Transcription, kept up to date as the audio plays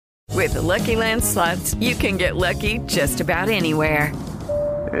With the Lucky Land Slots, you can get lucky just about anywhere.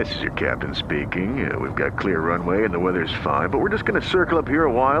 This is your captain speaking. We've got clear runway and the weather's fine, but we're just going to circle up here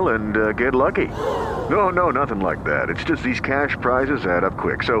a while and get lucky. No, nothing like that. It's just these cash prizes add up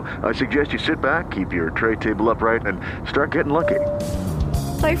quick. So I suggest you sit back, keep your tray table upright, and start getting lucky.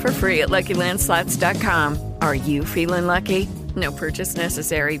 Play for free at LuckyLandSlots.com. Are you feeling lucky? No purchase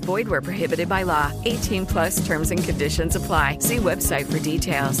necessary. Void where prohibited by law. 18+ terms and conditions apply. See website for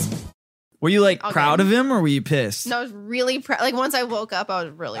details. Were you proud of him or were you pissed? No, I was really proud. Like once I woke up, I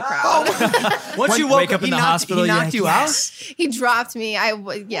was really proud. Once you wake up in the hospital, he knocked you out? He dropped me.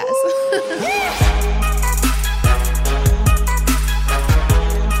 Yes.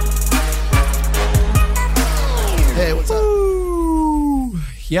 Hey, what's up?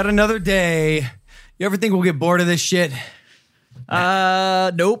 Yet another day. You ever think we'll get bored of this shit? Nope.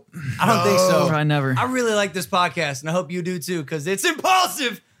 I don't think so. Probably never. I really like this podcast, and I hope you do too, because it's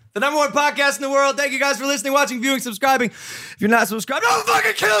Impaulsive, the #1 podcast in the world. Thank you guys for listening, watching, viewing, subscribing. If you're not subscribed, I'll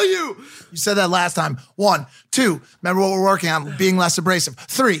fucking kill you. You said that last time. 1, 2, remember what we're working on, being less abrasive.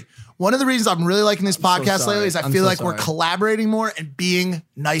 3, one of the reasons I'm really liking this podcast lately is I feel like we're collaborating more and being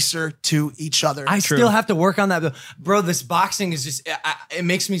nicer to each other. I still have to work on that. Bro, this boxing is just, it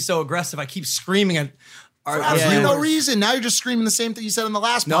makes me so aggressive. I keep screaming at absolutely no reason. Now you're just screaming the same thing you said in the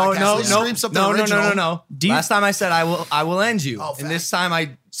last podcast. Scream something original. No. Last time I said I will end you, and this time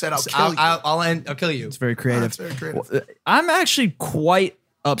I said I'll kill you. I'll kill you. It's very creative. That's very creative. I'm actually quite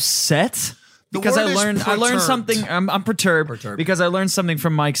upset because I learned something. I'm perturbed because I learned something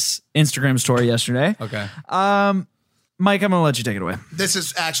from Mike's Instagram story yesterday. Okay. Mike, I'm gonna let you take it away. This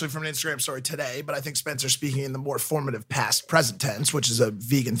is actually from an Instagram story today, but I think Spencer's speaking in the more formative past present tense, which is a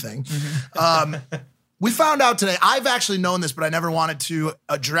vegan thing. We found out today, I've actually known this, but I never wanted to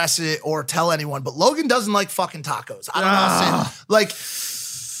address it or tell anyone, but Logan doesn't like fucking tacos. I don't know how to say it. Like,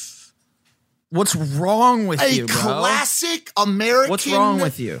 what's wrong with you, bro? A classic American What's wrong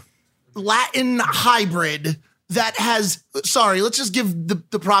with you? Latin hybrid that has, sorry, let's just give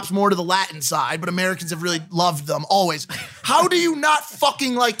the props more to the Latin side, but Americans have really loved them always. How do you not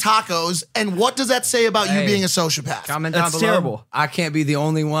fucking like tacos, and what does that say about you being a sociopath? Comment down below. That's terrible. I can't be the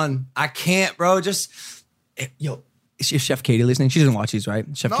only one. I can't, bro. Just, yo, is Chef Katie listening? She doesn't watch these, right?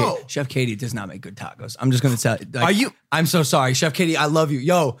 Chef Katie does not make good tacos. I'm just going to tell you. Like, I'm so sorry. Chef Katie, I love you.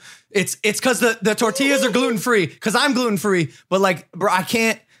 Yo, it's because the tortillas are gluten-free, because I'm gluten-free, but like, bro, I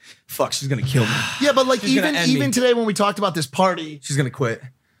can't. Fuck, she's gonna kill me. Yeah, but like even today when we talked about this party, she's gonna quit.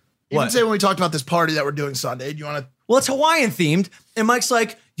 Even today when we talked about this party that we're doing Sunday, do you want to? Well, it's Hawaiian themed, and Mike's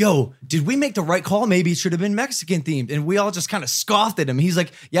like, "Yo, did we make the right call? Maybe it should have been Mexican themed." And we all just kind of scoffed at him. He's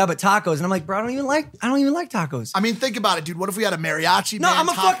like, "Yeah, but tacos," and I'm like, "Bro, I don't even like tacos." I mean, think about it, dude. What if we had a mariachi? No, band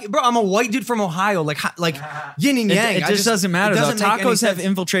I'm a white dude from Ohio, like yin and yang. It just doesn't matter. Though. Tacos have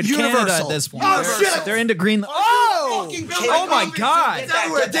infiltrated Canada at this point. Oh shit! They're into green. Oh my god!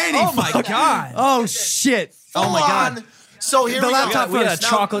 Oh my god! Oh shit! Oh my god! So here we go. We got a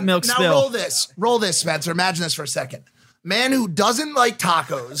chocolate milk spill. Now roll this, Spencer. Imagine this for a second. Man who doesn't like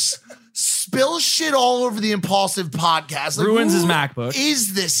tacos spills shit all over the Impaulsive podcast. Like, ruins his MacBook.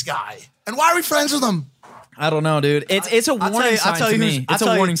 Is this guy? And why are we friends with him? I don't know, dude. It's a warning sign to me. It's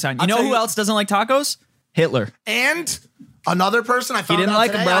a warning sign. You know who else doesn't like tacos? Hitler. And another person I found didn't out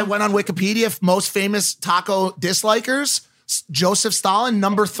like today, him, bro. I went on Wikipedia, most famous taco dislikers. Joseph Stalin,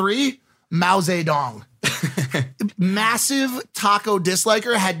 number 3, Mao Zedong. Massive taco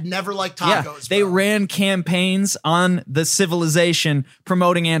disliker, had never liked tacos. Yeah, they ran campaigns on the civilization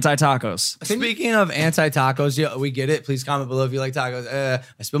promoting anti-tacos. Speaking of anti-tacos, yeah, we get it. Please comment below if you like tacos.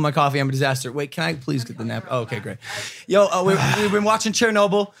 I spilled my coffee. I'm a disaster. Wait, can I please get the nap? Oh, okay, great. Yo, we've been watching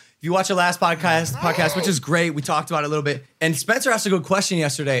Chernobyl. If you watch the last podcast, which is great, we talked about it a little bit. And Spencer asked a good question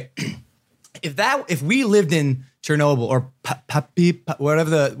yesterday. If we lived in Chernobyl or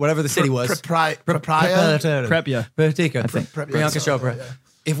whatever the city was, Prepya. Priyanka Chopra.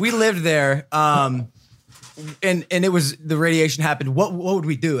 If we lived there, and it was the radiation happened, what would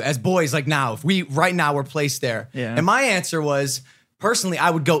we do as boys? Like now, if we right now were placed there, and my answer was, personally,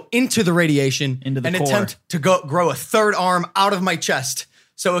 I would go into the radiation and attempt to grow a third arm out of my chest,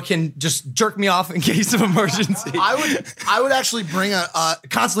 so it can just jerk me off in case of emergency. I would actually bring a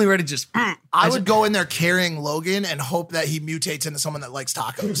constantly ready to just. I would go in there carrying Logan and hope that he mutates into someone that likes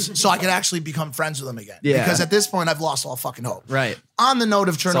tacos, so I could actually become friends with him again. Yeah. Because at this point, I've lost all fucking hope. Right. On the note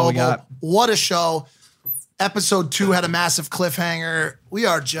of Chernobyl, what a show! Episode 2 had a massive cliffhanger. We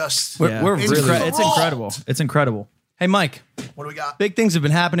are just we're really. It's incredible. It's incredible. Hey, Mike. What do we got? Big things have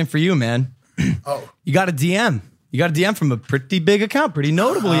been happening for you, man. Oh, you got a DM. You got a DM from a pretty big account, pretty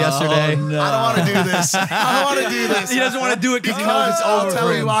notable yesterday. No. I don't want to do this. I don't want to do this. He doesn't want to do it because he knows it's over.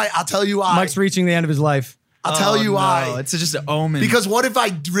 I'll tell you why. Mike's reaching the end of his life. I'll tell you why. It's just an omen. Because what if I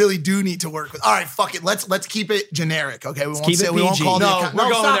really do need to work with? All right, fuck it. Let's keep it generic. Okay, we won't keep it we won't PG. call the No, account. we're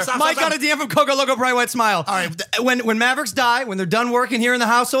going there. Stop, Mike got a DM from Coco Loco Bright White Smile. All right. When Mavericks die, when they're done working here in the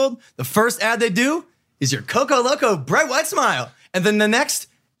household, the first ad they do is your Coco Loco Bright White Smile, and then the next.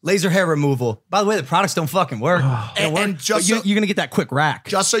 Laser hair removal. By the way, the products don't fucking work. And just you're going to get that quick rack.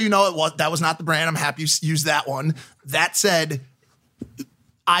 Just so you know, that was not the brand. I'm happy you used that one. That said,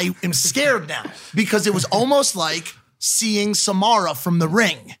 I am scared now because it was almost like seeing Samara from The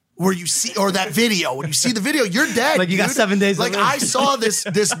Ring. Where you see, or that video, when you see the video, you're dead. Like you got 7 days. Like I saw this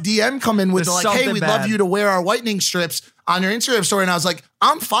DM come in with like, hey, we'd love you to wear our whitening strips on your Instagram story. And I was like,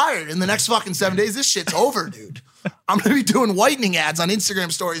 I'm fired. In the next fucking 7 days, this shit's over, dude. I'm going to be doing whitening ads on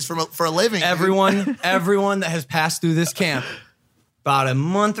Instagram stories for a living. Everyone that has passed through this camp, about a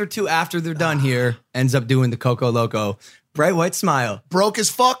month or two after they're done here, ends up doing the Coco Loco Bright White Smile. Broke as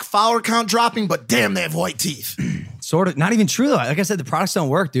fuck, follower count dropping, but damn, they have white teeth. Sort of. Not even true, though. Like I said, the products don't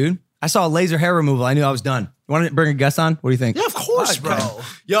work, dude. I saw a laser hair removal. I knew I was done. You want to bring a guest on? What do you think? Yeah, of course, bro.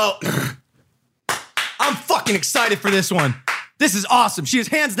 Yo, I'm fucking excited for this one. This is awesome. She is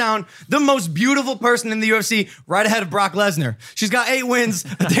hands down the most beautiful person in the UFC, right ahead of Brock Lesnar. She's got 8 wins,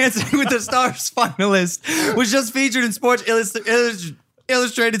 a Dancing with the Stars finalist, was just featured in Sports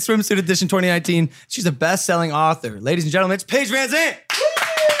Illustrated Swimsuit Edition 2019. She's a best-selling author. Ladies and gentlemen, it's Paige Vanzant.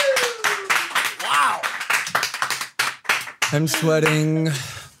 Wow. I'm sweating.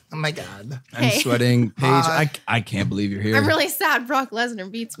 Oh my God. I'm sweating. Paige, I can't believe you're here. I'm really sad Brock Lesnar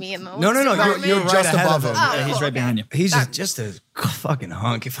beats me in the No, you're right just ahead above of him. him. Yeah, he's right behind you. He's just a fucking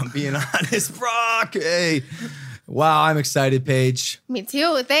hunk, if I'm being honest. Brock, hey. Wow, I'm excited, Paige. Me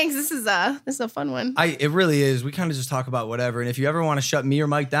too. Thanks. This is a fun one. It really is. We kind of just talk about whatever. And if you ever want to shut me or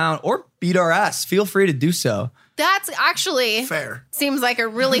Mike down or beat our ass, feel free to do so. That's actually fair. Seems like a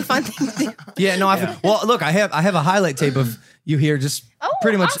really fun thing to do. Yeah, no, well, look, I have a highlight tape of you here just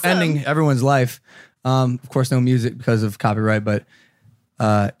pretty much awesome. ending everyone's life. Of course, no music because of copyright, but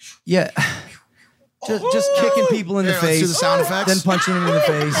yeah. Just kicking people in the Let's do face, the sound effects. then punching them in the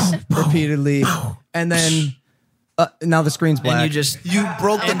face repeatedly, and then now the screen's black. And You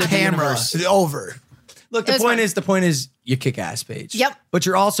broke the camera. Over. Look, the point is you kick ass, Paige. Yep. But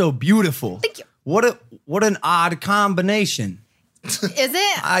you're also beautiful. Thank you. What an odd combination. Is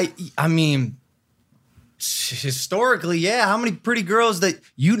it? I mean, historically, yeah. How many pretty girls that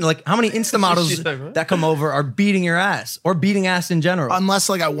how many Insta models that come over are beating your ass or beating ass in general? Unless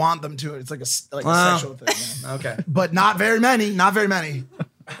like I want them to. It's like a sexual thing. Yeah. Okay. But not very many. Not very many.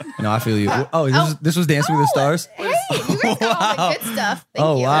 No, I feel you. Oh, this was Dancing with the Stars? Hey, you guys got all the good stuff.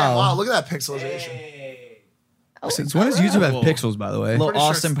 Thank you. Wow. Wow, look at that pixelization. Since when does YouTube have pixels, by the way? Little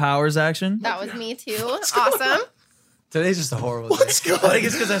Austin Powers action. That was me too. Awesome. Today's just a horrible What's day. going I think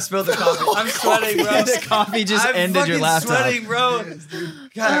it's because I spilled the coffee. I'm sweating, bro. The coffee just ended your laptop. I'm sweating, bro.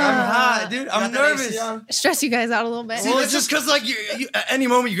 God, I'm hot, dude. I'm nervous. Stress you guys out a little bit. Well, it's just because like you, at any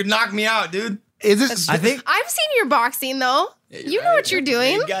moment you could knock me out, dude. Is it? I think. I've seen your boxing though. You know what you're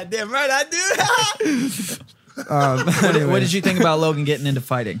doing. Goddamn right, I do. Anyway. What did you think about Logan getting into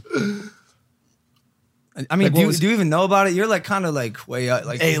fighting? I mean, Like, do you even know about it? You're like kind of like way out,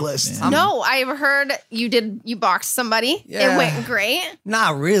 like A-list. No, I've heard you boxed somebody. Yeah. It went great.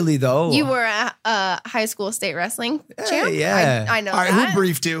 Not really though. You were a high school state wrestling champ. yeah. I know All right, that. who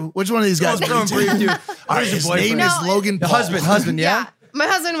briefed you? Which one of these guys briefed you? you. All right, his name is No, Logan The Paul. husband, yeah. Yeah, my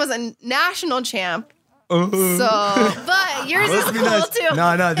husband was a national champ. So, but yours is Must be cool nice. too.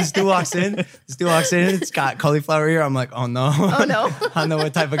 No, this dude walks in. It's got cauliflower ear. I'm like, oh no. Oh no. I know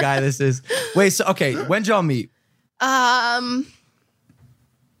what type of guy this is. Wait, so okay, when'd y'all meet? I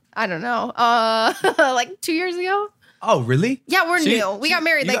don't know. Like 2 years ago. Oh, really? Yeah, we're So you- new. We got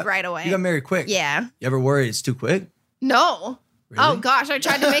married you like right away. You got married quick. Yeah. You ever worried it's too quick? No. Really? Oh gosh, I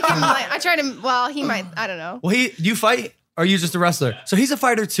tried to make him. Well, he might. I don't know. Well, do you fight? Or are you just a wrestler? So he's a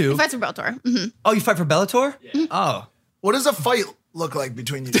fighter too. He fights for Bellator. Mm-hmm. Oh, you fight for Bellator? Yeah. Oh. What does a fight look like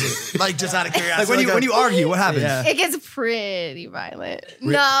between you two? Like, just out of curiosity. Like when you argue, what happens? Yeah. It gets pretty violent.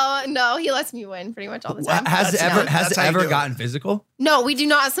 No, he lets me win pretty much all the time. Has it That's how you do ever it. gotten physical? No, we do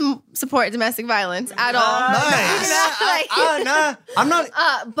not support domestic violence at all. Nice. Nah, I'm not.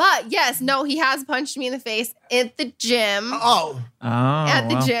 But yes, no, he has punched me in the face at the gym. Oh, At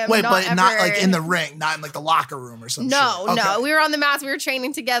the gym. wait, but not ever- like in the ring, not in like the locker room or something. No, no. We were on the mats. We were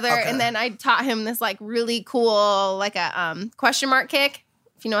training together, Okay. and then I taught him this like really cool like a question mark kick.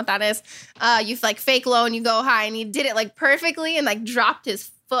 If you know what that is, you like fake low and you go high, and he did it like perfectly and like dropped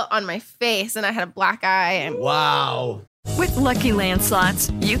his foot on my face and I had a black eye. And Wow. With Lucky Land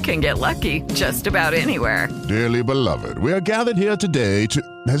Slots, you can get lucky just about anywhere. Dearly beloved, we are gathered here today to...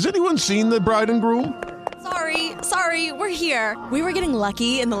 Has anyone seen the bride and groom? Sorry, we're here. We were getting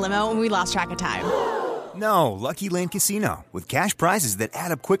lucky in the limo and we lost track of time. No, Lucky Land Casino, with cash prizes that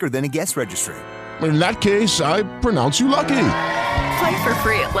add up quicker than a guest registry. In that case, I pronounce you lucky. Play for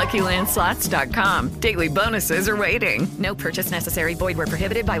free at LuckyLandSlots.com. Daily bonuses are waiting. No purchase necessary. Void where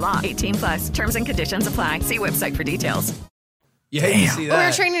prohibited by law. 18+. Terms and conditions apply. See website for details. You hate to see that. we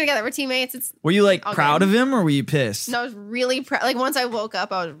were training together. We're teammates. Were you like all proud good. of him or were you pissed? No, I was really proud. Like once I woke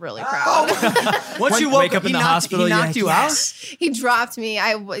up, I was really proud. Once you wake up in the hospital, he you're knocked like, you yes. He dropped me.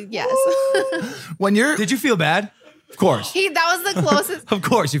 Yes. When you're out? Did you feel bad? Of course. That was the closest. Of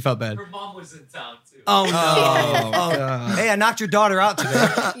course you felt bad. Her mom was in town too. Oh, no. Oh. Hey, I knocked your daughter out today.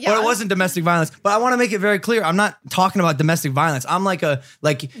 Yeah. But it wasn't domestic violence. But I want to make it very clear. I'm not talking about domestic violence. I'm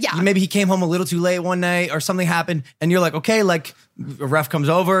maybe he came home a little too late one night or something happened and you're like, okay, like a ref comes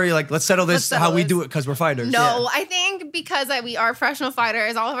over. You're like, let's settle this how we do it because we're fighters. No, I think because we are professional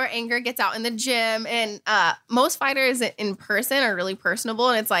fighters, all of our anger gets out in the gym. And most fighters in person are really personable.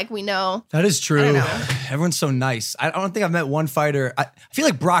 And it's like, we know. That is true. I don't know. Everyone's so nice. I don't think I've met one fighter. I feel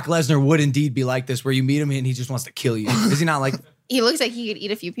like Brock Lesnar would indeed be like this, where you meet him and he just wants to kill you. Is he not like? He looks like he could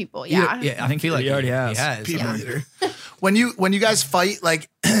eat a few people. Yeah. Yeah, I feel like he already has. people eater. When you guys fight, like,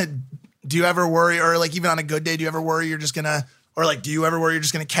 do you ever worry, or like even on a good day, do you ever worry you're just gonna, or like, do you ever worry you're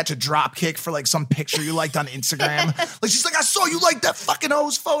just gonna catch a drop kick for like some picture you liked on Instagram? Like she's like, I saw you like that fucking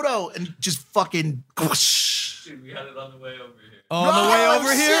hose photo, and just fucking. Whoosh. Dude, we had it on the way over here. On the way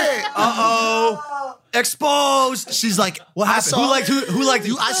over here. Uh-oh. Exposed. She's like, What happened? Who liked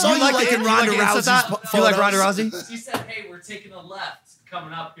you? I saw you liking Ronda Rousey's You like Ronda Rousey? She said, hey, we're taking a left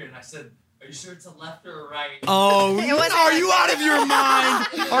coming up here. And I said, are you sure it's a left or a right? Oh, Are you out of your mind?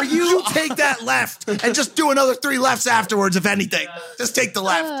 Are you take that left and just do another 3 lefts afterwards, if anything. Just take the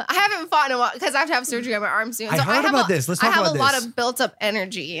left. I haven't fought in a while because I have to have surgery on my arm soon. I heard about this. Let's talk I have about a lot this. of built up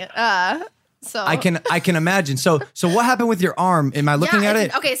energy. So I can imagine. So what happened with your arm? Am I looking at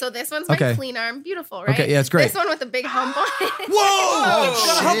it? Okay, so this one's my clean arm. Beautiful, right? Okay, yeah, it's great. This one with the big hump on it. Whoa! You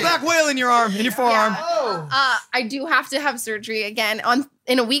got a humpback whale in your arm, in your forearm. Yeah. I do have to have surgery again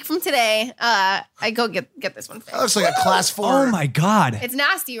in a week from today. I go get this one fixed. That looks like a class 4. Oh my God. It's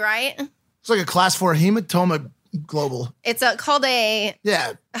nasty, right? It's like a class 4 hematoma global. It's called a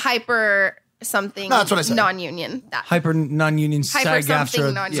hyper something. No, that's what I said. Non-union. That. Hyper non-union Hyper something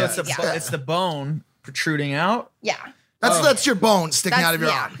SAG-AFTRA. non-union. So it's the bone protruding out. Yeah. That's your bone sticking out of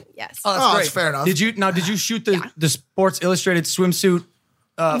your arm. Yes. That's fair enough. Did you shoot the Sports Illustrated swimsuit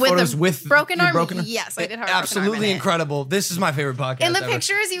photos with broken your arm? broken arm? Yes, I did have a broken arm absolutely in it. incredible. This is my favorite podcast. In the ever.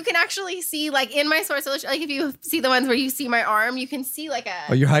 pictures, you can actually see, like in my Sports Illustrated, like if you see the ones where you see my arm, you can see like a.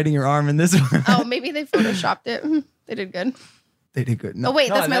 Oh, you're hiding your arm in this one. Oh, maybe they photoshopped it. They did good. They did good. Oh wait,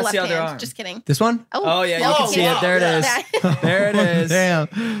 that's my that's left the other hand. arm. Just kidding. This one? Oh, yeah, you can see it. There it is. There it is. Damn.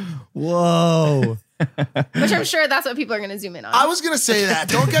 Whoa. Which I'm sure that's what people are going to zoom in on. I was going to say that.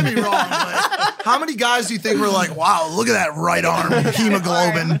 Don't get me wrong. But how many guys do you think were like, wow, look at that right arm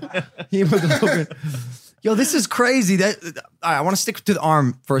hemoglobin? Hemoglobin. Yo, this is crazy. All right, I want to stick to the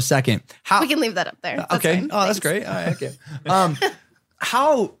arm for a second. We can leave that up there. That's okay. fine. Oh, that's Thanks. great. All right,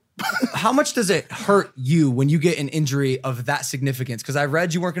 okay. How much does it hurt you when you get an injury of that significance? Because I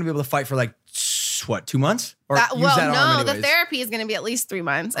read you weren't going to be able to fight for like, 2 months? Or use that arm the anyways? therapy is going to be at least 3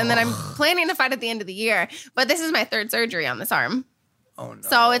 months. And then I'm planning to fight at the end of the year. But this is my 3rd surgery on this arm. Oh, no.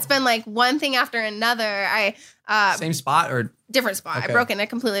 So it's been like one thing after another. Same spot or? Different spot. Okay. I broke in a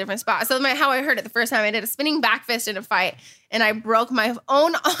completely different spot. So how I heard it the first time, I did a spinning back fist in a fight, and I broke my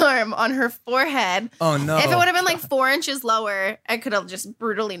own arm on her forehead. Oh no! If it would have been like 4 inches lower, I could have just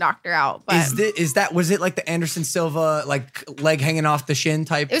brutally knocked her out. But was it like the Anderson Silva like leg hanging off the shin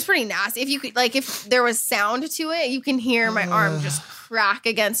type? it was pretty nasty. If you could, like, if there was sound to it, you can hear my arm just crack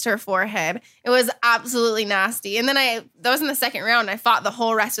against her forehead. It was absolutely nasty. And then that was in the 2nd round. I fought the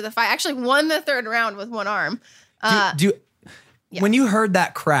whole rest of the fight. I actually won the 3rd round with one arm. When you heard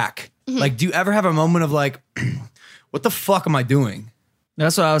that crack, like, do you ever have a moment of like, what the fuck am I doing?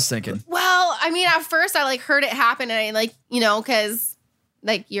 That's what I was thinking. Well, I mean, at first I like heard it happen, and I like, because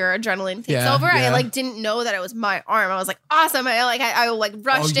like your adrenaline takes over. Yeah. I like didn't know that it was my arm. I was like, awesome. I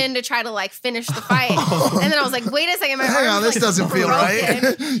rushed in to try to like finish the fight, and then I was like, wait a second, my Hang arm on, this doesn't feel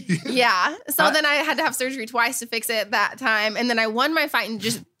right. Yeah. So then I had to have surgery twice to fix it that time, and then I won my fight, and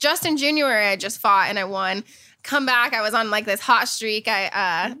just in January I just fought and I won. Come back, I was on like this hot streak.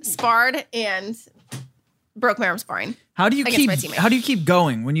 I sparred and broke my arm sparring. How do you against my teammate. keep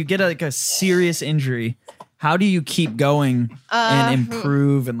going when you get like a serious injury? how do you keep going and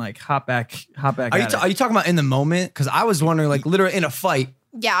improve and like hop back? Are you talking about in the moment? Because I was wondering, like, literally in a fight.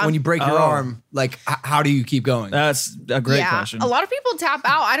 Yeah. When you break your arm, like, how do you keep going? That's a great question. A lot of people tap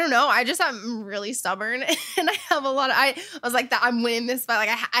out. I don't know. I'm really stubborn, and I have a lot of. I was like that. I'm winning this fight.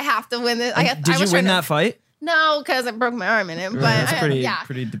 Like I have to win this. Did you win that fight? No, because I broke my arm in it. But that's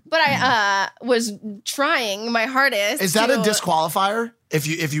pretty. But I was trying my hardest. Is that a disqualifier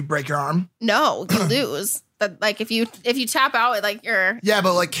if you break your arm? No, you lose. But like if you tap out, like you're. Yeah,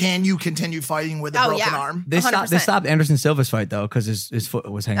 but like, can you continue fighting with a broken arm? They stopped Anderson Silva's fight though because his foot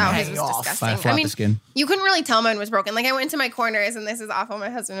was hanging off disgusting. by a skin. You couldn't really tell mine was broken. Like I went into my corners, and this is awful. My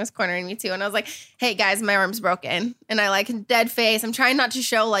husband was cornering me too, and I was like, "Hey guys, my arm's broken." And I like dead face. I'm trying not to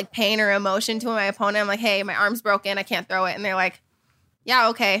show like pain or emotion to my opponent. I'm like, "Hey, my arm's broken. I can't throw it." And they're like, "Yeah,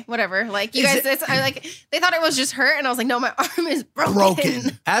 okay, whatever." Like you guys, I like they thought it was just hurt, and I was like, "No, my arm is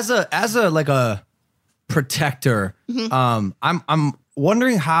broken." As a like a protector, I'm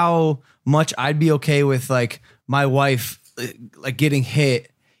wondering how much I'd be okay with like my wife like getting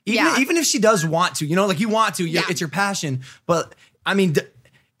hit, even if she does want to, like you want to, it's your passion. But I mean,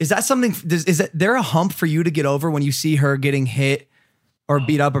 is that something? Is there a hump for you to get over when you see her getting hit or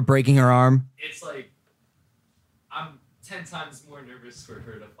beat up or breaking her arm? It's like I'm 10 times more nervous for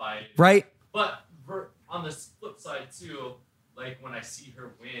her to fight, right? But on the flip side too, like when I see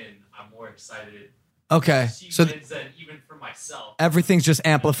her win, I'm more excited. Okay, so wins than even for myself. Everything's just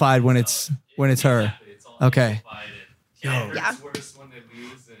amplified when it's her. It's all okay. It's worse when they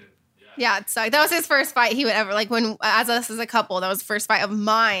lose. Yeah, so that was his first fight he would ever when as us as a couple. That was the first fight of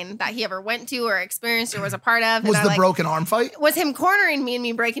mine that he ever went to or experienced or was a part of. Was the broken arm fight? Was him cornering me and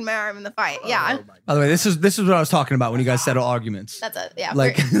me breaking my arm in the fight? Yeah. By the way, this is what I was talking about when you guys settle arguments. That's it. Yeah.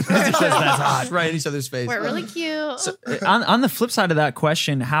 Like that's hot, right in each other's face. We're really cute. So, on the flip side of that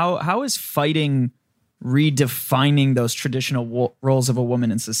question, how is fighting redefining those traditional roles of a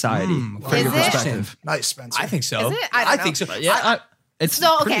woman in society from your perspective? Nice, Spencer. I think so. Is it? I think so. Yeah. It's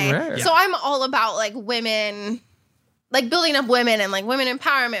so okay. Rare. So I'm all about like women, like building up women and like women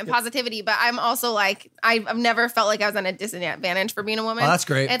empowerment and positivity. But I'm also like I've never felt like I was on a disadvantage for being a woman. Oh, that's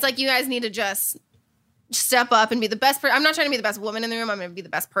great. It's like you guys need to just step up and be the best. I'm not trying to be the best woman in the room. I'm going to be the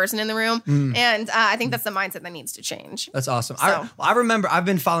best person in the room. And I think that's the mindset that needs to change. That's awesome. So. I remember I've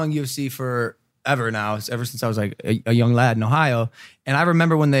been following UFC for ever since I was like a young lad in Ohio. And I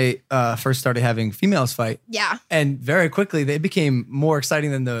remember when they first started having females fight. Yeah. And very quickly they became more exciting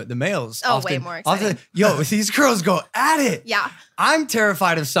than the males. Oh, way more exciting. These girls go at it. Yeah. I'm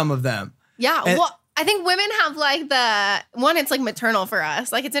terrified of some of them. Yeah. Well, I think women have like it's like maternal for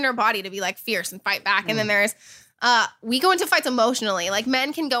us. Like it's in our body to be like fierce and fight back. And then there's, we go into fights emotionally. Like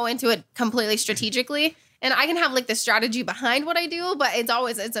men can go into it completely strategically. And I can have like the strategy behind what I do, but it's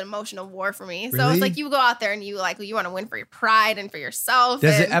an emotional war for me. So Really? it's like you go out there and you want to win for your pride and for yourself.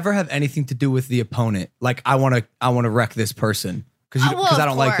 Does it ever have anything to do with the opponent? Like I want to wreck this person because I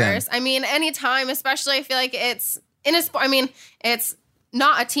don't like them. I mean, anytime, especially I feel like it's in a sport. I mean, it's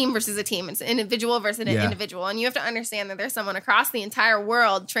not a team versus a team. It's an individual versus an individual. And you have to understand that there's someone across the entire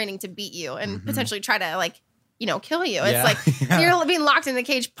world training to beat you and potentially try to like, kill you. It's like you're being locked in the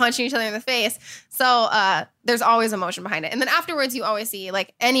cage, punching each other in the face. So there's always emotion behind it. And then afterwards, you always see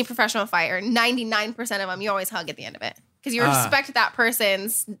like any professional fighter, 99% of them, you always hug at the end of it. Because you respect that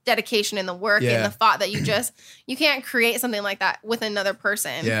person's dedication in the work and the thought that you can't create something like that with another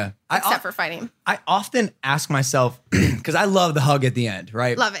person. Yeah. Except for fighting. I often ask myself, because I love the hug at the end,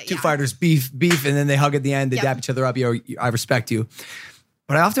 right? Love it. Two fighters beef, and then they hug at the end, they dap each other up, I respect you.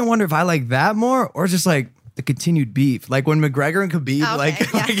 But I often wonder if I like that more or just like the continued beef. Like when McGregor and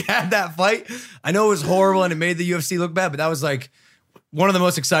Khabib had that fight. I know it was horrible and it made the UFC look bad, but that was like one of the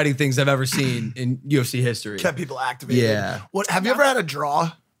most exciting things I've ever seen in UFC history. Kept people activated. Yeah. Have you ever had a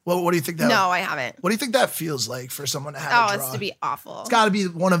draw? What do you think that? No, I haven't. What do you think that feels like for someone to have a draw? It's to be awful. It's got to be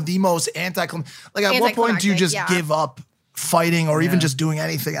one of the most like at what point do you just give up fighting or even just doing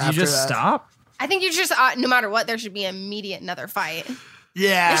anything after that? You just stop? I think you just, no matter what, there should be immediate another fight.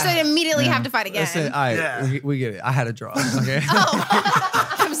 Yeah. You should immediately have to fight again. Listen, we get it. I had a draw. Okay.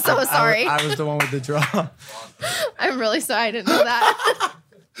 I'm so sorry. I was the one with the draw. I'm really sorry. I didn't know that.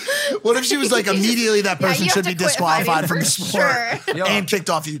 What if she was like immediately that person should be disqualified from the sport and kicked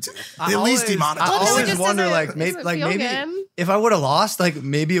off YouTube? At least demonetized. I always wonder, maybe if I would have lost, like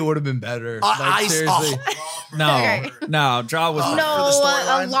maybe it would have been better. Seriously. No, draw was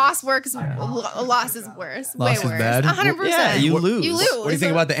a loss works. A loss is worse. Way worse. 100%. Yeah, you lose. What do you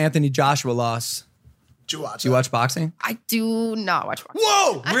think about the Anthony Joshua loss? Do you watch boxing? I do not watch boxing.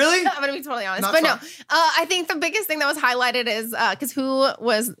 Whoa, really? I'm gonna be totally honest, but no. I think the biggest thing that was highlighted is because who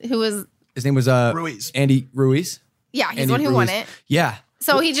was His name was Ruiz. Andy Ruiz. Yeah, he's Andy the one who Ruiz. won it. Yeah.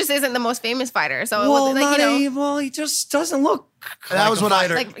 So he just isn't the most famous fighter. So Well, it was, he just doesn't look. That was what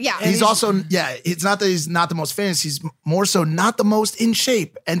I. He's also It's not that he's not the most famous. He's more so not the most in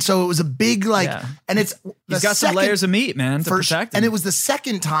shape, and so it was a big and it's he's got some layers of meat, man, to protect him. And it was the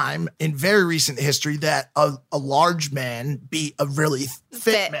second time in very recent history that a large man beat a really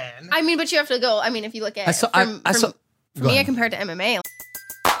fit man. I mean, but you have to go. I mean, if you look at for me, compared to MMA.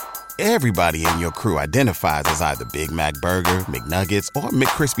 Everybody in your crew identifies as either Big Mac Burger, McNuggets, or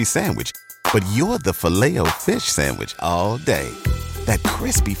McCrispy Sandwich. But you're the Filet-O-Fish Sandwich all day. That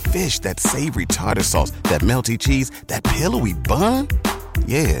crispy fish, that savory tartar sauce, that melty cheese, that pillowy bun.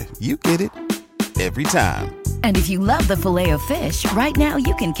 Yeah, you get it. Every time. And if you love the Filet-O-Fish, right now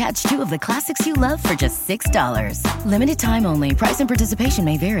you can catch 2 of the classics you love for just $6. Limited time only. Price and participation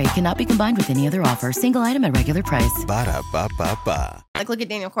may vary. Cannot be combined with any other offer. Single item at regular price. Ba-da-ba-ba-ba. Like, look at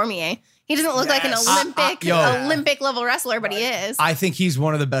Daniel Cormier. He doesn't look like an Olympic level wrestler, but he is. I think he's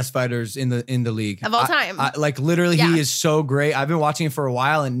one of the best fighters in the league of all time. Literally, he is so great. I've been watching him for a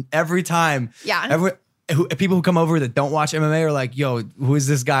while, and every time, people who come over that don't watch MMA are like, "Yo, who is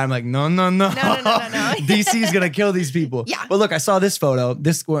this guy?" I'm like, No. DC is gonna kill these people. Yeah. But look, I saw this photo.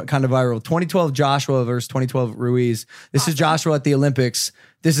 This went kind of viral. 2012 Joshua versus 2012 Ruiz. This is Joshua at the Olympics.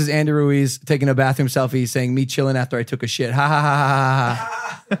 This is Andy Ruiz taking a bathroom selfie, saying "me chilling after I took a shit." Ha ha ha ha ha.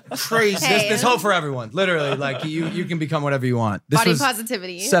 Crazy. There's hope for everyone. Literally, like you can become whatever you want. This body was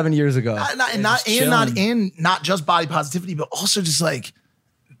positivity. 7 years ago. Not just body positivity, but also just like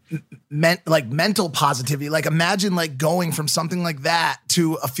mental positivity. Like imagine like going from something like that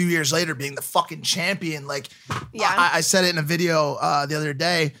to a few years later being the fucking champion. Like I said it in a video the other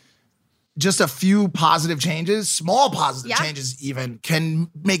day. Just a few positive changes, small positive changes even,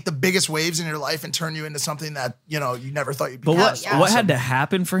 can make the biggest waves in your life and turn you into something that, you never thought you'd be. But what had to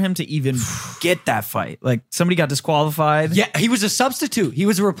happen for him to even get that fight? Like, somebody got disqualified. Yeah, he was a substitute. He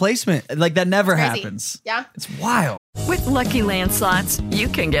was a replacement. Like, that never happens. Yeah. It's wild. With Lucky Land Slots, you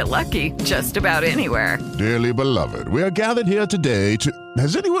can get lucky just about anywhere. Dearly beloved, we are gathered here today to...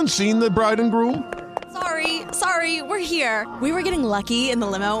 Has anyone seen the bride and groom? Sorry, we're here. We were getting lucky in the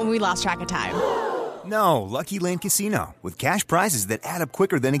limo and we lost track of time. No, Lucky Land Casino, with cash prizes that add up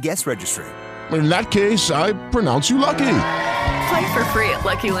quicker than a guest registry. In that case, I pronounce you lucky. Play for free at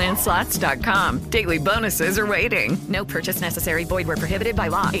LuckyLandSlots.com. Daily bonuses are waiting. No purchase necessary. Void where prohibited by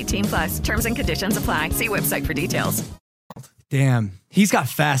law. 18+. Terms and conditions apply. See website for details. Damn. He's got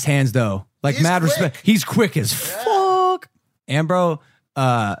fast hands, though. Like, mad respect. He's quick as fuck. And, bro,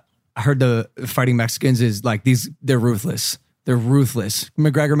 I heard the fighting Mexicans is like they're ruthless. They're ruthless.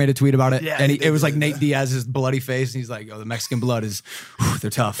 McGregor made a tweet about it. And it was like Nate Diaz's bloody face. And he's like, "Oh, the Mexican blood is, they're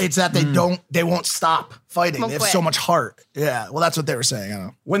tough." It's that they won't stop fighting. They have so much heart. Yeah. Well, that's what they were saying. I don't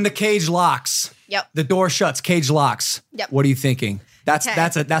know. When the cage locks, the door shuts, cage locks. Yep. What are you thinking? That's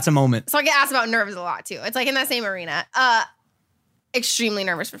a moment. So I get asked about nerves a lot too. It's like in that same arena. Extremely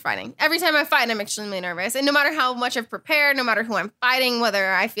nervous for fighting. Every time I fight, I'm extremely nervous. And no matter how much I've prepared, no matter who I'm fighting,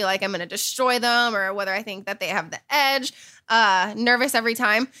 whether I feel like I'm going to destroy them or whether I think that they have the edge, nervous every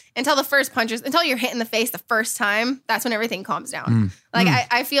time until the first punches, until you're hit in the face the first time, that's when everything calms down.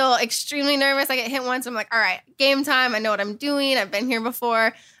 I feel extremely nervous. I get hit once. I'm like, all right, game time. I know what I'm doing. I've been here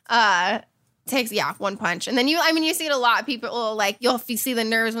before. Takes one punch, and then you see it a lot. People like you'll see the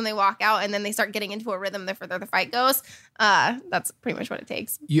nerves when they walk out, and then they start getting into a rhythm the further the fight goes. That's pretty much what it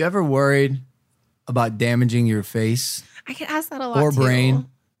takes. You ever worried about damaging your face? I get asked that a lot. Or too.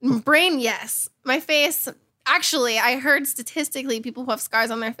 brain? Yes. My face. Actually, I heard statistically people who have scars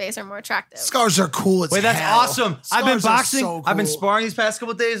on their face are more attractive. Scars are cool as Wait, that's hell. awesome. I've been boxing. So cool. I've been sparring these past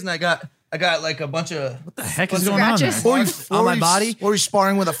couple of days, and I got like a bunch of what the heck is going on there? On my body. Or you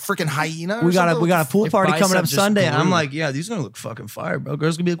sparring with a freaking hyena? We got a pool party coming up Sunday, and I'm blew. like, yeah, these are gonna look fucking fire, bro.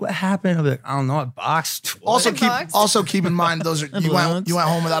 Girls gonna be like, what happened? I'll be like, I don't know, I boxed. Also keep in mind those are you went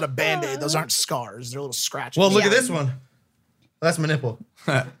home without a Band-Aid. Those aren't scars. They're little scratches. Well, look at this one. That's my nipple.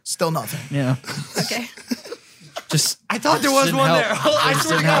 Still nothing. Yeah. Okay. I thought there was one there. I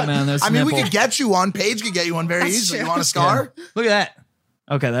swear to God, man. I mean, we could get you one. Paige could get you one very easily. True. You want a scar? Yeah. Look at that.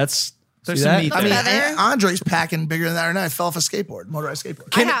 Okay, that's there's See some that? meat I there. mean, Andre's packing bigger than that right now. I fell off a skateboard, motorized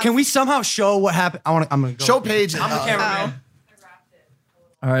skateboard. Can we somehow show what happened? I'm gonna go. Show Paige. I'm the cameraman.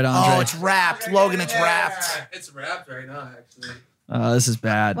 All right, Andre. Oh, it's wrapped. Logan, it's wrapped. It's wrapped right now, actually. This is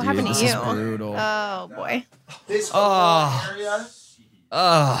bad. What dude. happened to This you? is brutal. Oh boy. This area.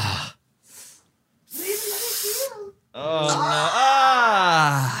 Oh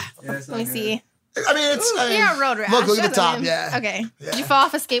no! Let me see. I mean, it's. I mean, You're a road rash. Look at the top. doesn't it? Yeah. Okay. Did you fall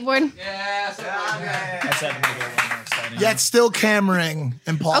off a skateboard? Yeah. I said to make it a little more exciting. Yet still cammering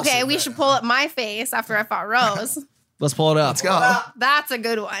Impaulsive. Okay, we should pull up my face after I fought Rose. Let's pull it up. Let's go. That's a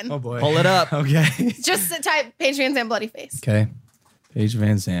good one. Oh boy. Pull it up. Okay. Just type Paige Vanzant bloody face. Okay. Paige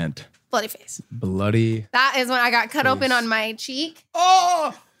Vanzant. Bloody face. Bloody. That is when I got cut open on my cheek.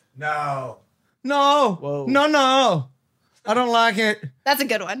 Oh! No. No. Whoa. No. I don't like it. That's a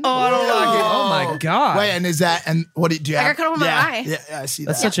good one. Oh, I don't like it. Oh my God. Wait, and is that, and what do you I have? got cut open my eye. Yeah, I see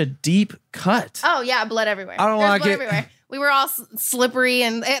That's that. such a deep cut. Oh yeah, blood everywhere. I don't There's like blood it. everywhere. We were all slippery,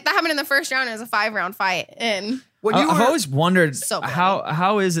 and that happened in the first round. It was a 5-round fight, and I've always wondered So bloody.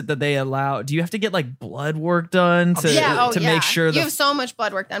 how is it that they allow? Do you have to get like blood work done to make sure you have so much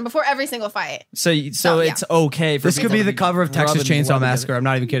blood work done before every single fight. so it's okay for This could people be to the cover of Texas rubbing Chainsaw blood Massacre. I'm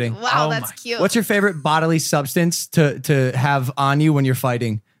not even kidding. Wow, Oh that's my- cute. What's your favorite bodily substance to have on you when you're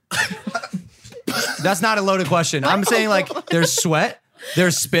fighting? That's not a loaded question. I'm saying like there's sweat,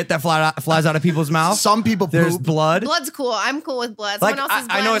 there's spit that flies out of people's mouths. Some people There's poop. blood. Blood's cool. I'm cool with blood. Like Someone else's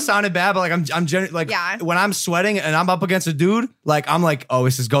blood. I know it sounded bad, but like I'm like Yeah. when I'm sweating and I'm up against a dude, like I'm like, oh,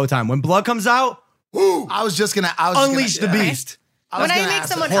 this is go time. When blood comes out, I was just gonna unleash the beast. When I make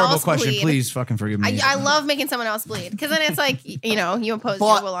someone Horrible else question. bleed, Please fucking forgive me. I love making someone else bleed because then it's like you impose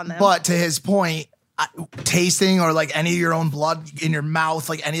your will on them. But to his point, tasting or like any of your own blood in your mouth,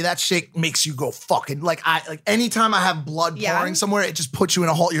 like any of that shit makes you go fucking like anytime I have blood pouring somewhere, it just puts you in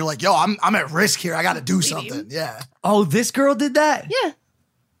a hole. You're like, yo, I'm at risk here. I got to do something. Yeah. Oh, this girl did that? Yeah.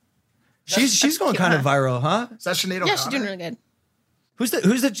 She's going kind of viral, huh? Is that Sinead Yeah, she's doing really good.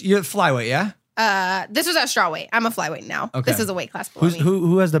 You're flyweight, yeah? This was at strawweight. I'm a flyweight now. Okay. This is a weight class below me.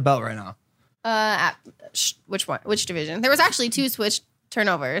 Who has the belt right now? Which one? Which division? There was actually 2 switch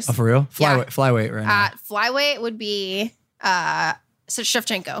turnovers. Oh, for real? Yeah. Flyweight right now. At flyweight would be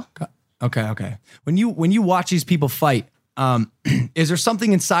Shevchenko. Okay. When you watch these people fight, is there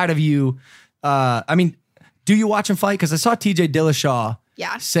something inside of you? I mean, do you watch them fight? Because I saw TJ Dillashaw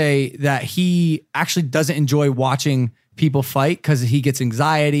say that he actually doesn't enjoy watching people fight because he gets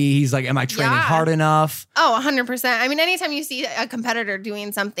anxiety. He's like, am I training hard enough? Oh, 100%. I mean, anytime you see a competitor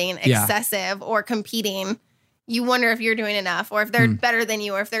doing something excessive or competing, you wonder if you're doing enough or if they're better than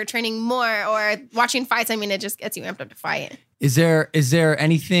you or if they're training more or watching fights. I mean, it just gets you amped up to fight. Is there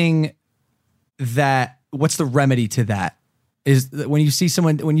anything what's the remedy to that? Is when you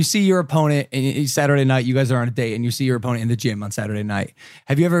see your opponent and Saturday night, you guys are on a date and you see your opponent in the gym on Saturday night.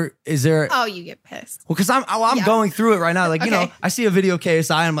 Oh, you get pissed. Well, because I'm going through it right now. Like, I see a video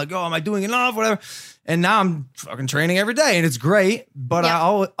KSI and I'm like, oh, am I doing enough? Whatever. And now I'm fucking training every day and it's great. But I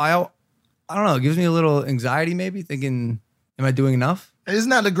don't know. It gives me a little anxiety maybe thinking, am I doing enough?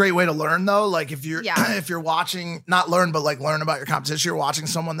 Isn't that a great way to learn though? Like if you're watching, not learn, but like learn about your competition, you're watching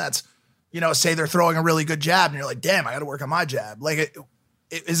someone that's, say they're throwing a really good jab and you're like, damn, I got to work on my jab. Like,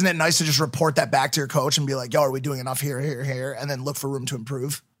 isn't it nice to just report that back to your coach and be like, yo, are we doing enough here, and then look for room to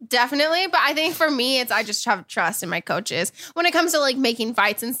improve? Definitely. But I think for me, I just have trust in my coaches. When it comes to like making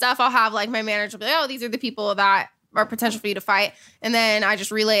fights and stuff, I'll have like my manager be like, oh, these are the people that are potential for you to fight. And then I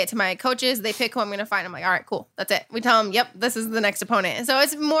just relay it to my coaches. They pick who I'm going to fight. I'm like, all right, cool. That's it. We tell them, yep, this is the next opponent. So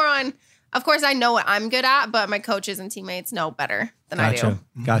it's more on, of course, I know what I'm good at, but my coaches and teammates know better than I do.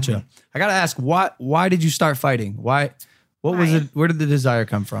 Gotcha. I got to ask, why did you start fighting? What was it? Where did the desire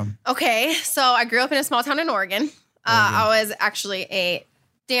come from? Okay. So I grew up in a small town in Oregon. I was actually a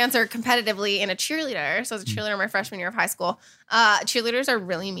dancer competitively and a cheerleader. So I was a cheerleader my freshman year of high school. Cheerleaders are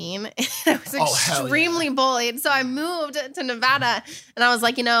really mean. I was extremely bullied. So I moved to Nevada and I was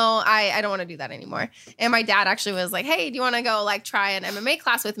like, I don't want to do that anymore. And my dad actually was like, hey, do you want to go like try an MMA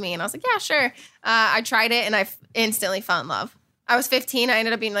class with me? And I was like, yeah, sure. I tried it and I instantly fell in love. I was 15. I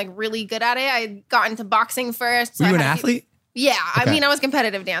ended up being like really good at it. I got into boxing first. Were you an athlete? Yeah. Okay. I mean, I was a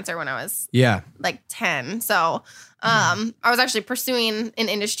competitive dancer when I was like 10. So I was actually pursuing an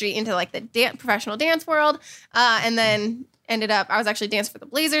industry into like the professional dance world. And then I was actually dancing for the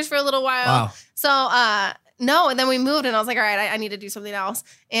Blazers for a little while. Wow. So, and then we moved and I was like, all right, I need to do something else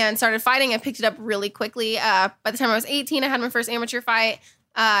and started fighting. I picked it up really quickly. By the time I was 18, I had my first amateur fight.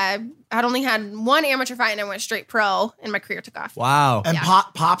 I had only had one amateur fight and I went straight pro and my career took off. Wow. And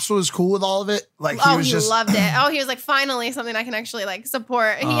Pops was cool with all of it? Like he loved it. Oh, he was like, finally something I can actually like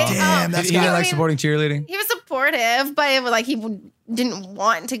support. Damn, he didn't like supporting cheerleading? He was supportive, but it was like he didn't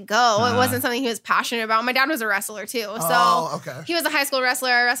want to go. It wasn't something he was passionate about. My dad was a wrestler too. So he was a high school wrestler.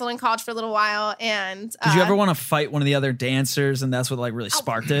 I wrestled in college for a little while. And did you ever want to fight one of the other dancers and that's what like really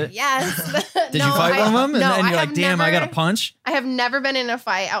sparked it? Yes. Did you fight one of them? And you're like, damn, I got a punch? I have never been in a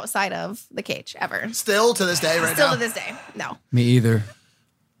fight outside of the cage ever. Still to this day, right now? Still to this day. No. Me either.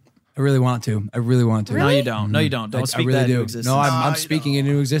 I really want to. No, you don't. No, you don't. Don't speak that into existence. No, I'm speaking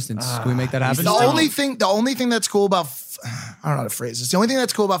into existence. Can we make that happen? The only thing that's cool about, I don't know how to phrase this. The only thing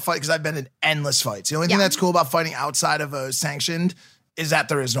that's cool about fighting, because I've been in endless fights. The only thing that's cool about fighting outside of a sanctioned is that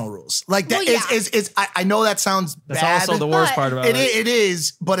there is no rules. Like that is I know that sounds That's bad. also the worst part about it. It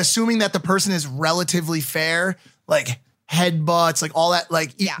is, but assuming that the person is relatively fair, like headbutts, like all that,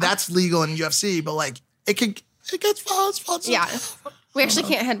 like that's legal in UFC, but like it gets fun. Yeah. We actually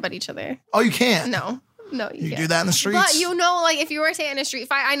can't headbutt each other. Oh, you can't? No, you can't. do that in the streets? But like if you were to in a street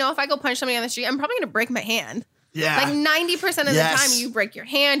fight, I know if I go punch somebody on the street, I'm probably going to break my hand. Yeah. Like 90% of the time you break your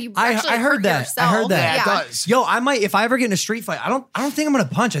hand, you I actually heard hurt that. yourself. I heard that. Yeah, it does. Yo, I might, if I ever get in a street fight, I don't think I'm gonna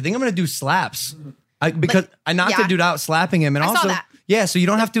punch. I think I'm gonna do slaps. Because I knocked a dude out slapping him, and I also saw that. yeah. So you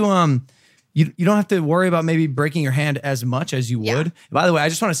don't have to you don't have to worry about maybe breaking your hand as much as you would. By the way, I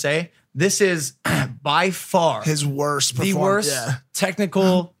just want to say this is by far his worst the worst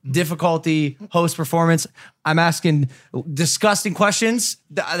technical difficulty host performance. I'm asking disgusting questions.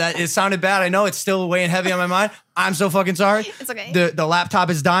 That it sounded bad. I know it's still weighing heavy on my mind. I'm so fucking sorry. It's okay. The laptop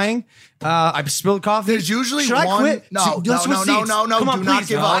is dying. I spilled coffee. There's usually Should one. I quit? No, Let's switch seats. no. Come on, Do not please.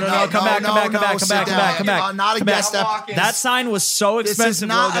 give up. No, come back. Not a guest episode. That sign was so expensive,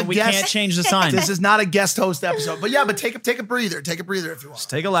 Logan. We can't change the sign. This is not a guest host episode. But take a breather. Take a breather if you want. Just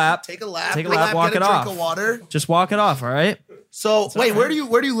take a lap. Take a lap. Walk it off. Drink of water. Just walk it off. All right. So wait, where do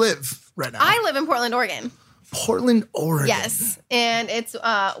you live right now? I live in Portland, Oregon. Portland, Oregon. Yes, and it's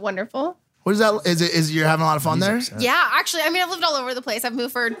wonderful. What is that? Is you're having a lot of fun there? Yeah, actually, I mean, I've lived all over the place. I've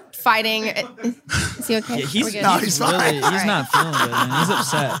moved for fighting. Is he okay? Yeah, he's fine. He's not feeling good, man. He's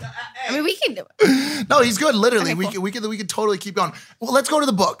upset. I mean, we can do it. No, he's good. Literally, Okay, we could totally keep going. Well, let's go to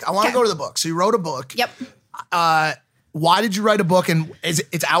the book. I want to go to the book. So you wrote a book. Yep. Why did you write a book? And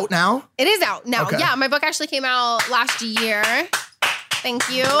it's out now? It is out now. Okay. Yeah, my book actually came out last year.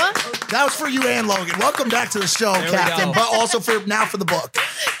 Thank you. That was for you and Logan. Welcome back to the show, Captain. But also for the book.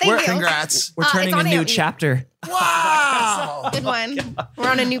 Thank you. Congrats. We're turning a new chapter. Wow. Good one.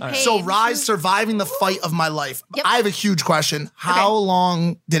 We're on a new page. So Rise, surviving the fight of my life. Yep. I have a huge question. How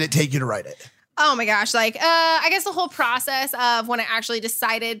long did it take you to write it? Oh my gosh. I guess the whole process of when I actually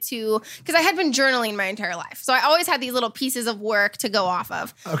decided to, because I had been journaling my entire life. So I always had these little pieces of work to go off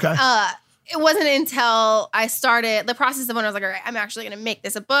of. Okay. It wasn't until I started the process of when I was like, all right, I'm actually going to make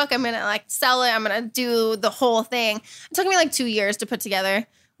this a book. I'm going to sell it. I'm going to do the whole thing. It took me 2 years to put together,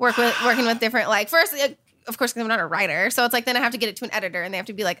 working with different, first, of course, because I'm not a writer. So it's then I have to get it to an editor and they have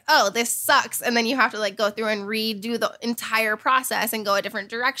to be like, oh, this sucks. And then you have to go through and redo the entire process and go a different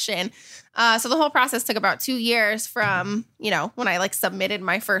direction. So the whole process took about 2 years from, when I submitted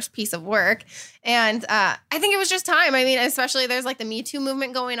my first piece of work. And I think it was just time. I mean, especially there's the Me Too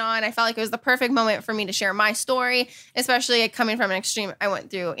movement going on. I felt like it was the perfect moment for me to share my story, especially coming from I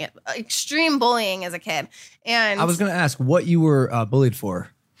went through extreme bullying as a kid. And I was going to ask what you were bullied for.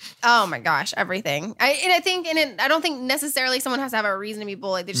 Oh my gosh, everything. I don't think necessarily someone has to have a reason to be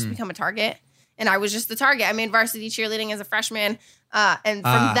bullied. They just become a target. And I was just the target. I made varsity cheerleading as a freshman. And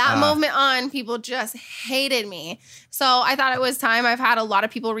from that moment on, people just hated me. So I thought it was time. I've had a lot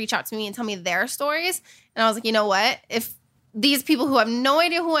of people reach out to me and tell me their stories. And I was like, you know what? If these people who have no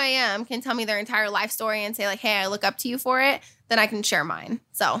idea who I am can tell me their entire life story and say hey, I look up to you for it, then I can share mine.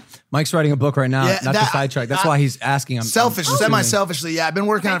 So Mike's writing a book right now, not to sidetrack. That's why he's asking. Semi-selfishly, yeah. I've been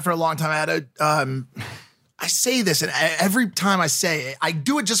working on it for a long time. I had I say this, and every time I say it, I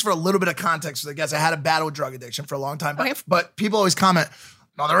do it just for a little bit of context. I guess I had a battle with drug addiction for a long time, but people always comment,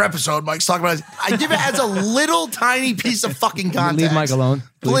 another episode, Mike's talking about it. I give it as a little tiny piece of fucking context. Leave Mike alone,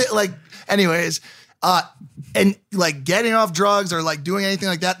 please. Anyways, and getting off drugs or doing anything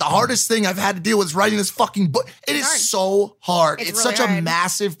like that, the hardest thing I've had to deal with is writing this fucking book. It is so hard. It's really such hard. a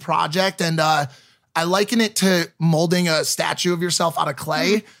massive project, and I liken it to molding a statue of yourself out of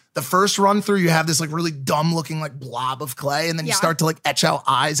clay. Mm-hmm. The first run through, you have this really dumb looking blob of clay, and then you start to etch out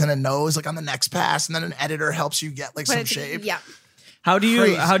eyes and a nose on the next pass, and then an editor helps you get some shape. Yeah. How do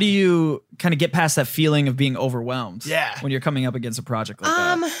you kind of get past that feeling of being overwhelmed? Yeah. When you're coming up against a project like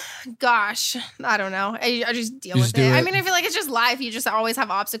that? Gosh, I don't know. I just deal with it. I mean, I feel like it's just life. You just always have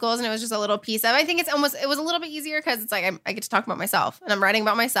obstacles, and it was just a little piece of. I think it was a little bit easier because it's I get to talk about myself, and I'm writing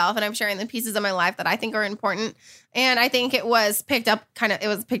about myself, and I'm sharing the pieces of my life that I think are important. And I think it was picked up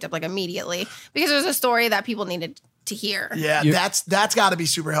immediately because it was a story that people needed to hear. Yeah, that's got to be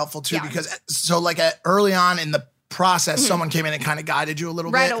super helpful too because early on in the process, someone came in and kind of guided you a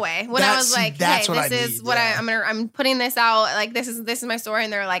little bit right away. When I was like, "Hey, this is what I'm putting this out. This is my story,"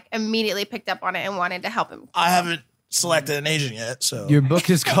 and they're immediately picked up on it and wanted to help him. I haven't selected an agent yet. So your book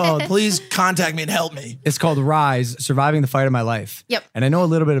is called. Please contact me and help me. It's called Rise: Surviving the Fight of My Life. Yep. And I know a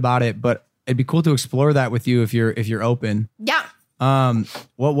little bit about it, but it'd be cool to explore that with you if you're open. Yeah.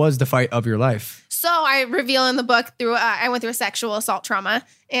 What was the fight of your life? So I reveal in the book through I went through a sexual assault trauma,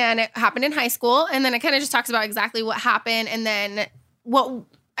 and it happened in high school. And then it kind of just talks about exactly what happened, and then what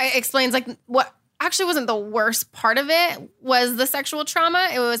it explains like what actually wasn't the worst part of it was the sexual trauma.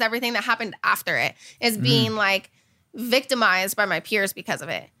 It was everything that happened after it, is being like victimized by my peers because of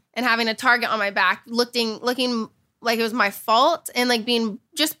it, and having a target on my back, looking like it was my fault, and like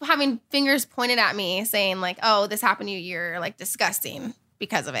just having fingers pointed at me saying like, oh, this happened to you, you're like disgusting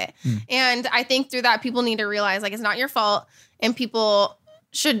because of it. And I think through that, people need to realize like it's not your fault, and people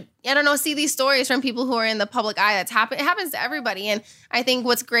should, I don't know, see these stories from people who are in the public eye. It happens to everybody. And I think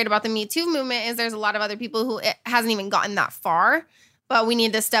what's great about the Me Too movement is there's a lot of other people who it hasn't even gotten that far, but we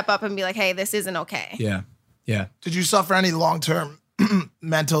need to step up and be like, hey, this isn't okay. Yeah. Did you suffer any long-term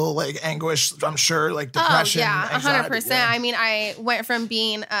mental like anguish? I'm sure, like depression. Oh, yeah, anxiety, 100%. yeah. I mean, I went from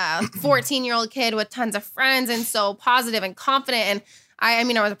being a 14-year-old kid with tons of friends and so positive and confident. And I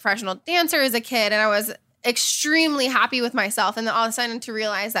was a professional dancer as a kid, and I was extremely happy with myself. And then all of a sudden to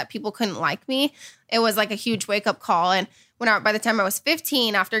realize that people couldn't like me, it was like a huge wake-up call. And by the time I was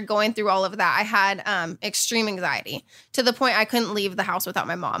 15, after going through all of that, I had extreme anxiety to the point I couldn't leave the house without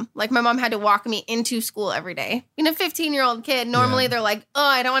my mom. Like my mom had to walk me into school every day. Being a 15-year-old kid, normally they're like, oh,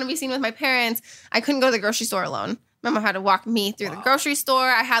 I don't want to be seen with my parents. I couldn't go to the grocery store alone. My mom had to walk me through the grocery store.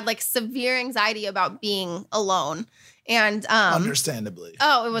 I had like severe anxiety about being alone. And understandably.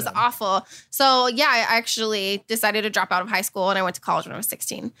 Oh, it was awful. So yeah, I actually decided to drop out of high school, and I went to college when I was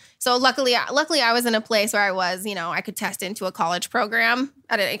 16. So luckily I was in a place where I was, I could test into a college program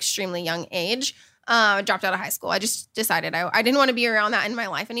at an extremely young age. I dropped out of high school. I just decided I didn't want to be around that in my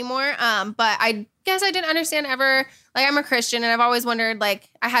life anymore. But I guess I didn't understand ever, like I'm a Christian, and I've always wondered, like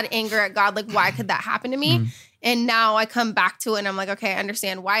I had anger at God, like why could that happen to me? And now I come back to it and I'm like, okay, I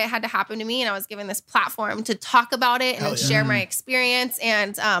understand why it had to happen to me. And I was given this platform to talk about it and share my experience.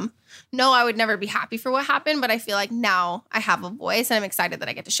 And no, I would never be happy for what happened, but I feel like now I have a voice and I'm excited that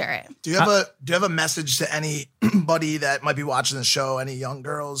I get to share it. Do you have a message to anybody that might be watching the show, any young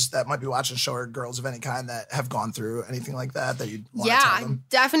girls that might be watching the show, or girls of any kind that have gone through anything like that you'd want to tell them?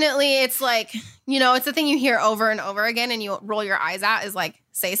 Definitely. It's like, it's the thing you hear over and over again and you roll your eyes at is like,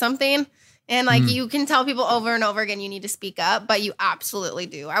 say something. And like you can tell people over and over again, you need to speak up, but you absolutely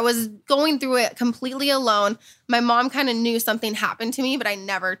do. I was going through it completely alone. My mom kind of knew something happened to me, but I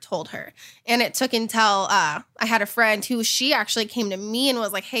never told her. And it took until I had a friend who she actually came to me and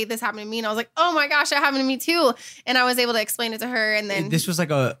was like, hey, this happened to me. And I was like, oh my gosh, that happened to me too. And I was able to explain it to her. And then this was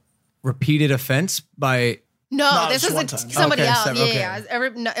like a repeated offense by... No, this was somebody else. Okay. Yeah.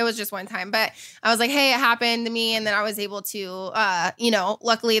 It was just one time. But I was like, hey, it happened to me. And then I was able to,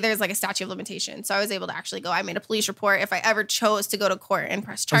 luckily there's like a statute of limitations. So I was able to actually go. I made a police report if I ever chose to go to court and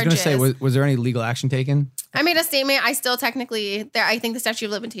press charges. I was going to say, was there any legal action taken? I made a statement. I still technically, I think the statute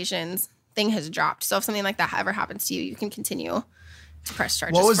of limitations thing has dropped. So if something like that ever happens to you, you can continue to press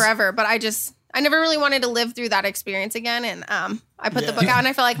charges forever. But I never really wanted to live through that experience again. And I put the book out and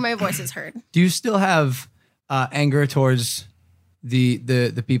I felt like my voice is heard. Do you still have... anger towards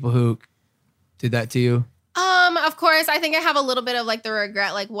the people who did that to you? Of course, I think I have a little bit of like the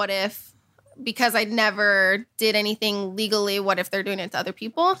regret, like what if, because I never did anything legally, what if they're doing it to other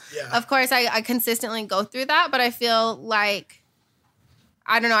people? Yeah. Of course, I consistently go through that, but I feel like,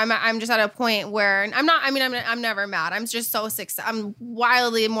 I don't know, I'm just at a point where I'm never mad. I'm just I'm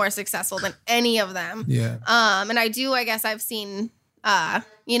wildly more successful than any of them. Yeah. And I guess I've seen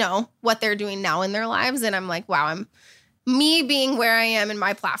what they're doing now in their lives. And I'm like, wow, me being where I am in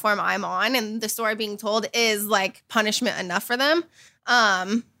my platform I'm on, and the story being told is like punishment enough for them.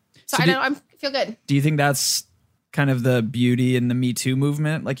 I feel good. Do you think that's kind of the beauty in the Me Too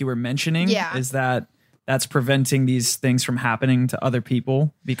movement, like you were mentioning? Yeah. Is that's preventing these things from happening to other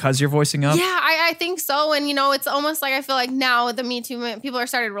people because you're voicing up? Yeah, I think so. And, it's almost like I feel like now the Me Too movement, people are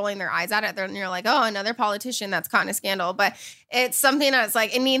started rolling their eyes at it. And you're like, oh, another politician that's caught in a scandal. But it's something that's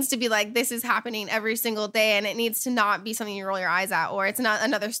like, it needs to be like, this is happening every single day. And it needs to not be something you roll your eyes at, or it's not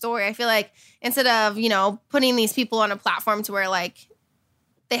another story. I feel like instead of, putting these people on a platform to where like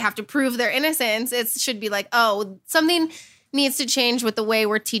they have to prove their innocence, it should be like, oh, something needs to change with the way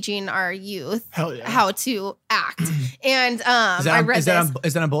we're teaching our youth how to act. And is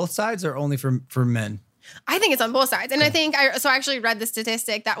that on both sides or only for men? I think it's on both sides. And I think I actually read the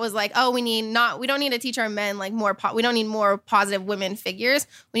statistic that was like, oh, we don't need to teach our men like we don't need more positive women figures.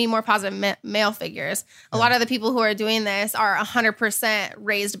 We need more positive male figures. A lot of the people who are doing this are 100%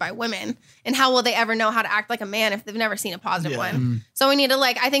 raised by women. And how will they ever know how to act like a man if they've never seen a positive one? So we need to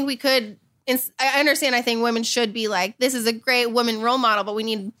I think we could, I understand. I think women should be like, this is a great woman role model, but we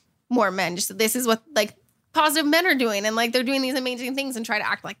need more men. Just this is what like positive men are doing. And like, they're doing these amazing things and try to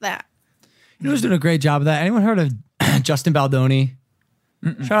act like that. You know who's doing a great job of that? Anyone heard of Justin Baldoni?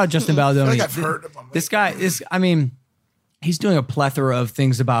 Shout out Justin Baldoni. I feel like I've heard of him. This guy is, I mean, he's doing a plethora of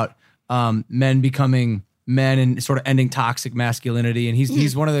things about men becoming men and sort of ending toxic masculinity. And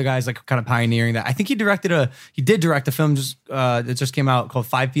he's one of the guys like kind of pioneering that. I think he did direct a film that just came out called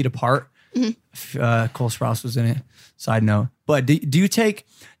 5 Feet Apart. Cole Sprouse was in it. Side note. But do you take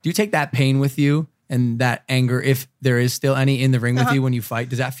that pain with you and that anger, if there is still any, in the ring with you when you fight?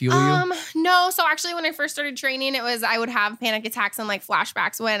 Does that fuel you? No. So actually, when I first started training, I would have panic attacks and like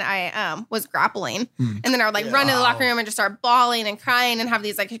flashbacks when I was grappling, and then I would like run to the locker room and just start bawling and crying and have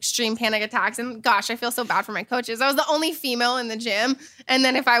these like extreme panic attacks. And gosh, I feel so bad for my coaches. I was the only female in the gym, and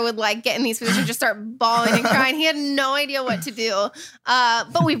then if I would like get in these positions, just start bawling and crying, he had no idea what to do.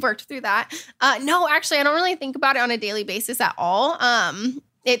 But we've worked through that. No, actually, I don't really think about it on a daily basis at all.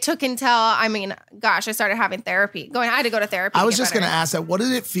 It took until, I started having therapy. I had to go to therapy. I was just going to ask that. What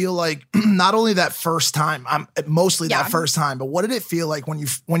did it feel like? Not only that first time, mostly that first time, but what did it feel like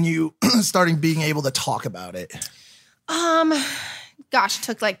when you started being able to talk about it? It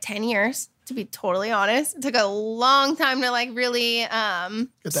took like 10 years, to be totally honest. It took a long time to like really get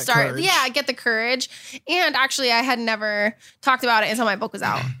the courage. And actually, I had never talked about it until my book was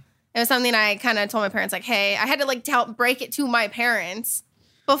out. It was something I kind of told my parents, like, hey, I had to like break it to my parents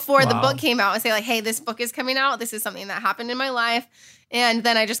before the book came out and say like, hey, this book is coming out. This is something that happened in my life. And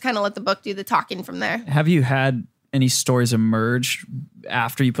then I just kind of let the book do the talking from there. Have you had any stories emerge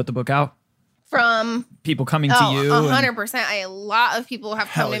after you put the book out? From people coming to you? 100%. A lot of people have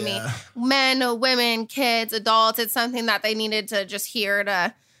come to me. Men, women, kids, adults. It's something that they needed to just hear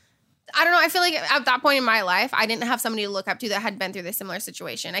to... I don't know. I feel like at that point in my life, I didn't have somebody to look up to that had been through this similar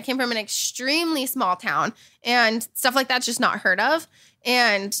situation. I came from an extremely small town, and stuff like that's just not heard of.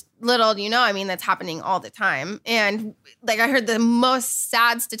 And little do you know, that's happening all the time. And like I heard the most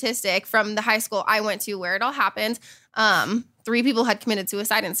sad statistic from the high school I went to where it all happened. 3 people had committed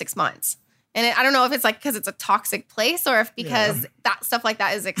suicide in 6 months. And I don't know if it's like because it's a toxic place or if because that stuff like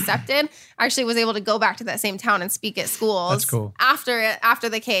that is accepted. I actually was able to go back to that same town and speak at schools. That's cool. After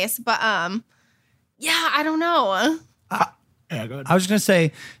the case. But I don't know. Go ahead. I was just going to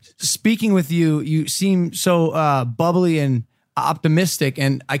say, speaking with you, you seem so bubbly and optimistic.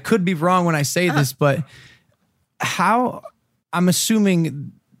 And I could be wrong when I say this, but how I'm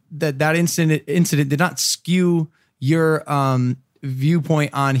assuming that incident did not skew your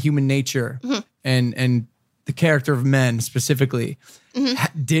viewpoint on human nature and the character of men specifically.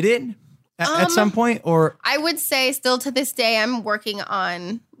 Did it at some point? Or I would say still to this day, I'm working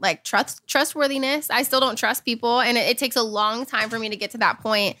on like trustworthiness. I still don't trust people. And it takes a long time for me to get to that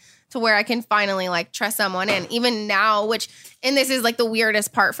point to where I can finally like trust someone. And even now, and this is like the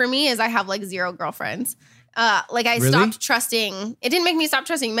weirdest part for me, is I have like 0 girlfriends. Stopped trusting. It didn't make me stop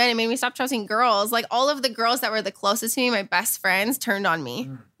trusting men. It made me stop trusting girls. Like all of the girls that were the closest to me, my best friends, turned on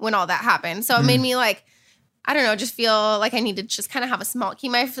me when all that happened. So it made me like, I don't know, just feel like I need to just kind of have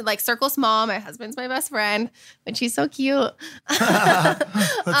keep my like circle small. My husband's my best friend, but she's so cute. That's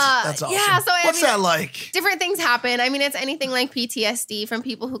awesome. Yeah. So what's that like? Different things happen. It's anything like PTSD from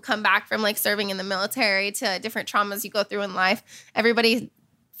people who come back from like serving in the military to different traumas you go through in life. Everybody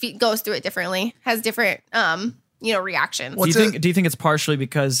goes through it differently, has different, reactions. Do you think it's partially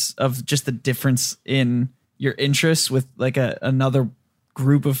because of just the difference in your interests with like another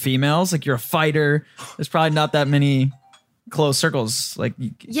group of females? Like you're a fighter. There's probably not that many close circles. Like,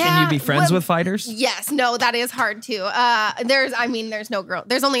 can you be friends with fighters? Yes. No, that is hard too. There's no girl.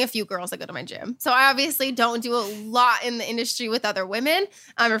 There's only a few girls that go to my gym. So I obviously don't do a lot in the industry with other women.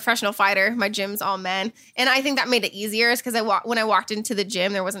 I'm a professional fighter. My gym's all men. And I think that made it easier because when I walked into the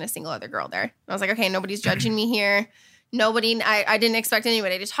gym, there wasn't a single other girl there. I was like, okay, nobody's judging me here. I didn't expect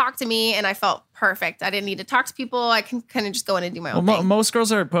anybody to talk to me, and I felt perfect. I didn't need to talk to people. I can kind of just go in and do my own thing. Most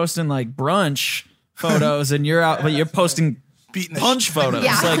girls are posting like brunch photos and you're out, but you're posting punch photos.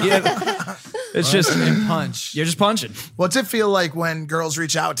 Yeah. Like it's just punch. You're just punching. What's it feel like when girls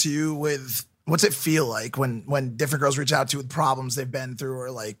reach out to you what's it feel like when different girls reach out to you with problems they've been through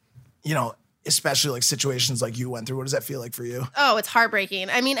or like, especially like situations like you went through? What does that feel like for you? Oh, it's heartbreaking.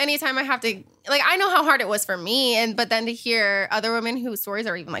 I mean, anytime I have to, like, I know how hard it was for me, but then to hear other women whose stories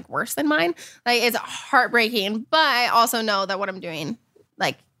are even like worse than mine, like, it's heartbreaking. But I also know that what I'm doing,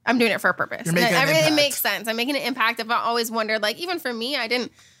 like, I'm doing it for a purpose. You're making an impact. It makes sense. I'm making an impact. I've always wondered, like, even for me, I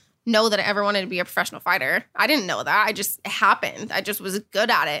didn't know that I ever wanted to be a professional fighter. I didn't know that. It happened. I just was good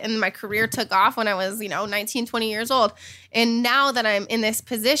at it. And my career took off when I was, 19, 20 years old. And now that I'm in this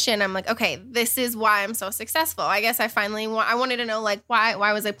position, I'm like, okay, this is why I'm so successful. I guess I wanted to know, like, why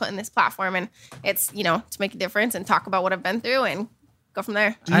was I put in this platform? And it's, to make a difference and talk about what I've been through and go from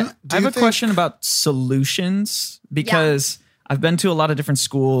there. I have a question about solutions, because I've been to a lot of different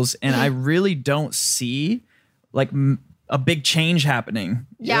schools and I really don't see like a big change happening.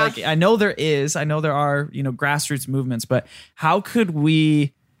 Yeah. Like, I know there are, grassroots movements, but how could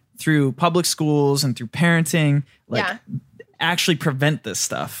we, through public schools and through parenting, actually prevent this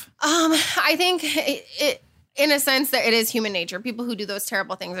stuff? I think it in a sense that it is human nature. People who do those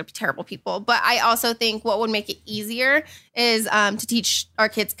terrible things are terrible people. But I also think what would make it easier is to teach our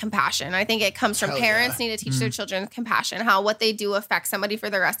kids compassion. I think it comes from parents need to teach their children compassion, how what they do affects somebody for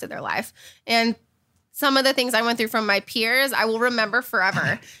the rest of their life. And some of the things I went through from my peers, I will remember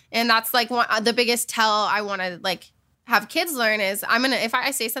forever. And that's like the biggest tell I want to like have kids learn is if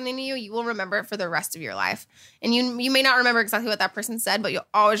I say something to you, you will remember it for the rest of your life. And you may not remember exactly what that person said, but you'll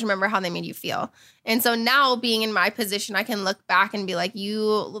always remember how they made you feel. And so now being in my position, I can look back and be like,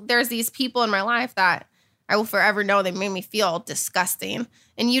 there's these people in my life that I will forever know they made me feel disgusting.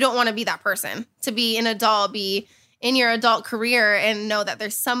 And you don't want to be that person. To be an adult, be in your adult career and know that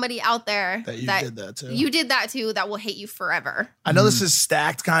there's somebody out there that did that too. You did that too, that will hate you forever. I know this is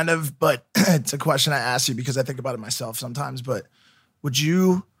stacked kind of, but it's a question I ask you because I think about it myself sometimes, but would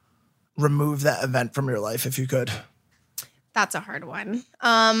you remove that event from your life if you could? That's a hard one.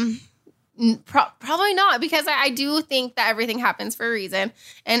 Probably not, because I do think that everything happens for a reason.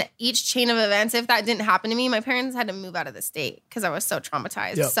 And each chain of events, if that didn't happen to me, my parents had to move out of the state because I was so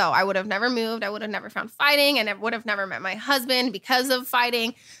traumatized. Yep. So I would have never moved. I would have never found fighting, and I would have never met my husband because of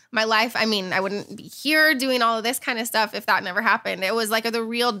fighting. My life, I mean, I wouldn't be here doing all of this kind of stuff if that never happened. It was like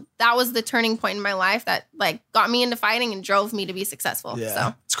that was the turning point in my life that like got me into fighting and drove me to be successful. Yeah.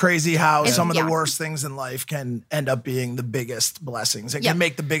 So it's crazy how some of the worst things in life can end up being the biggest blessings. It can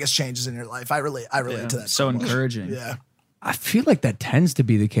make the biggest changes in your life. I relate to that. So encouraging. Yeah. I feel like that tends to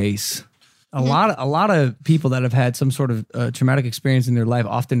be the case. A lot of people that have had some sort of traumatic experience in their life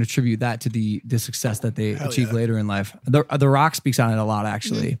often attribute that to the success that they achieve later in life. The Rock speaks on it a lot,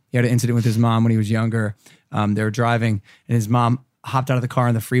 actually. He had an incident with his mom when he was younger. They were driving, and his mom hopped out of the car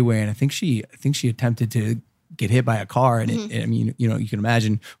on the freeway, and I think she attempted to get hit by a car. And I mean, you can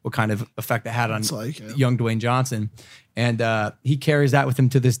imagine what kind of effect that had on young Dwayne Johnson. And he carries that with him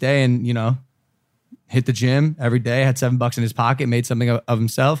to this day, and hit the gym every day, had $7 in his pocket, made something of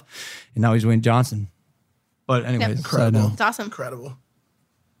himself, and now he's Dwayne Johnson. But anyways, incredible. It's awesome. Incredible.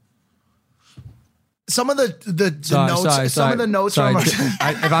 Some of the notes, some of the notes from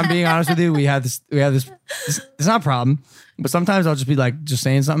if I'm being honest with you, we have this. It's not a problem, but sometimes I'll just be like just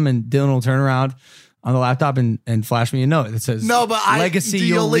saying something, and Dylan will turn around on the laptop and flash me a note that says, "No, but legacy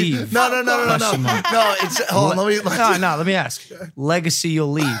you'll leave." No. No, it's hold on. Let me ask. Legacy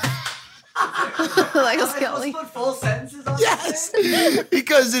you'll leave. Legacy you'll leave. Put full sentences on Yes,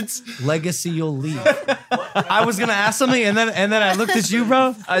 because it's legacy you'll leave. I was gonna ask something, and then I looked at you,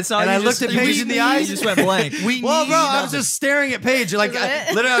 bro. I looked at Paige in the eyes. You just went blank. I was just staring at Paige. Like,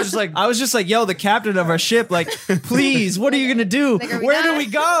 literally, I was just like, yo, the captain of our ship. Like, please, what are you gonna do? Where do we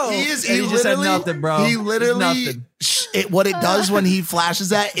go? He just said nothing, bro. He literally. Nothing. What it does when he flashes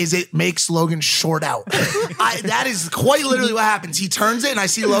that is it makes Logan short out. That is quite literally what happens. He turns it, and I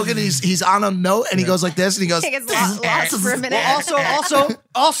see Logan. He's on a note, and he goes like this, and he goes. He gets lost for a minute.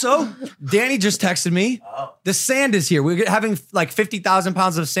 Also, Danny just texted me. The sand is here. We're having like 50,000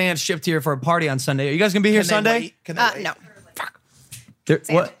 pounds of sand shipped here for a party on Sunday. Are you guys gonna be here Sunday? No.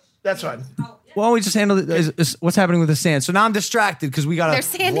 What? That's fine. Well, we just handle what's happening with the sand. So now I'm distracted because we got to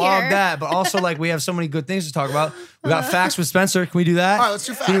vlog here. that, but also like we have so many good things to talk about. We got facts with Spencer. Can we do that? All right, let's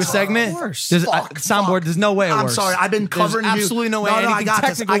do facts. Can we do a segment? Of course. Soundboard. There's no way it works. I'm sorry. I've been covering There's you. absolutely no way anything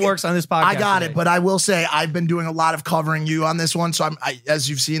technical works on this podcast. I got today. it, but I will say I've been doing a lot of covering you on this one. So as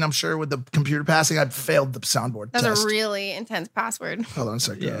you've seen, I'm sure with the computer passing, I've failed the soundboard That's test. a really intense password. Hold on a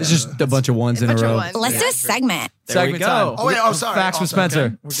second. It's just a bunch of ones in a row. Let's do a segment. There we go. Oh wait. Oh sorry. Facts with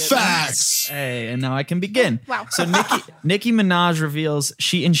Spencer. Facts. Hey, and now I can begin. Wow. So Nicki Minaj reveals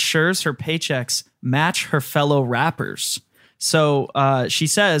she ensures her paychecks match her fellow rappers. So she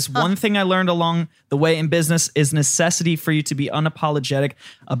says, one thing I learned along the way in business is necessity for you to be unapologetic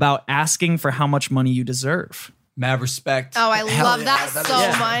about asking for how much money you deserve. Mad respect. Oh, I love that so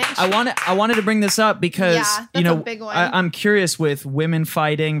much. I wanted to bring this up because that's a big one. I'm curious with women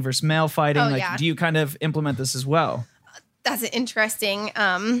fighting versus male fighting. Do you kind of implement this as well? That's an interesting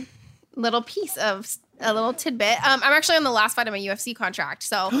little piece of a little tidbit. I'm actually on the last fight of my UFC contract,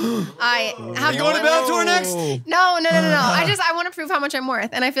 so I have. You going to Bellator next? No. I want to prove how much I'm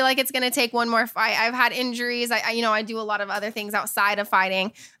worth, and I feel like it's going to take one more fight. I've had injuries. I do a lot of other things outside of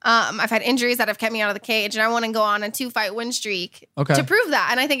fighting. I've had injuries that have kept me out of the cage, and I want to go on a 2-fight win streak to prove that.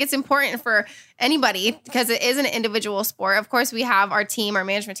 And I think it's important for anybody because it is an individual sport. Of course, we have our team, our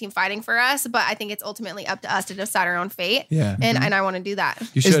management team fighting for us, but I think it's ultimately up to us to decide our own fate. Yeah. And I want to do that.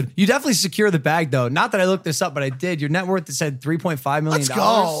 You should. You definitely secure the bag, though. Not that I looked this up, but I did. Your net worth is said $3.5 million. Let's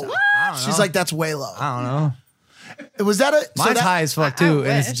go. She's like, that's way low. I don't know. Was that a mine's high as fuck too,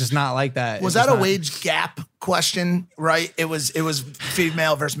 and it's just not like that. Was that a wage gap question? Right? It was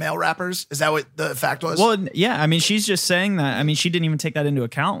female versus male rappers. Is that what the fact was? Well, yeah. I mean, she's just saying that. I mean, she didn't even take that into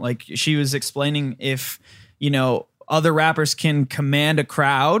account. Like she was explaining if other rappers can command a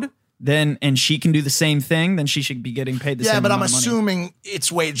crowd, and she can do the same thing, then she should be getting paid the same amount of money. Yeah, but I'm assuming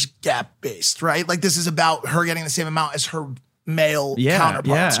it's wage gap based, right? Like this is about her getting the same amount as her male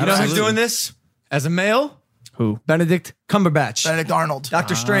counterparts. You know who's doing this as a male? Who? Benedict Cumberbatch. Benedict Arnold.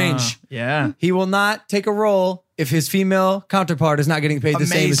 Doctor Strange. Yeah. He will not take a role if his female counterpart is not getting paid the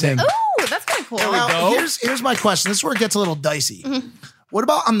same as him. Ooh, that's kind of cool. Now, here's my question. This is where it gets a little dicey. Mm-hmm. What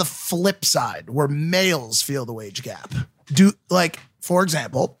about on the flip side where males feel the wage gap? For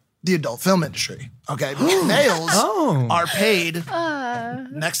example, the adult film industry. Okay. Males are paid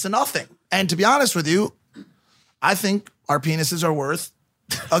next to nothing. And to be honest with you, I think our penises are worth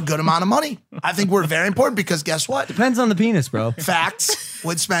a good amount of money. I think we're very important because guess what? Depends on the penis, bro. Facts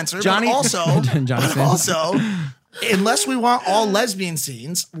with Spencer. Johnny. But also, unless we want all lesbian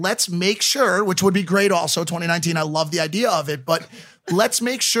scenes, let's make sure, which would be great also, 2019, I love the idea of it, but let's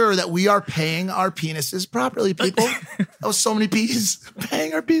make sure that we are paying our penises properly, people. That was so many P's.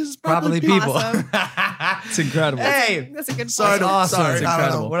 Paying our penises properly, people. Awesome. It's incredible. That's a good point. Sorry, awesome. It's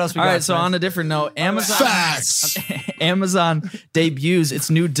incredible. What else we All got? right, so on a different note, Amazon debuts its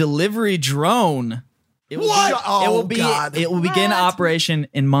new delivery drone. It will begin operation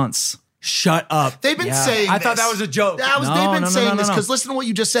in months. Shut up. They've been saying I this. thought that was a joke. They've been saying this because listen to what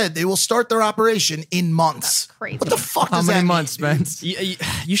you just said. They will start their operation in months. That's crazy. What the fuck How does many that months, mean? Spence?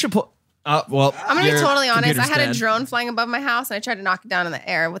 You should put. Well, I'm gonna be totally honest. I had a dead. drone flying above my house, and I tried to knock it down in the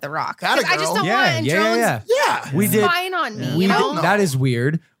air with a rock. That a I just girl. don't want drones Yeah. We did. spying on me. You know? That is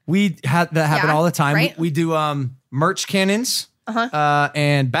weird. We had that happen all the time. right? We do merch cannons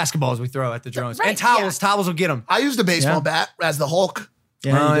and basketballs we throw at the drones. Right, and towels. Towels will get them. I used a baseball bat as the Hulk.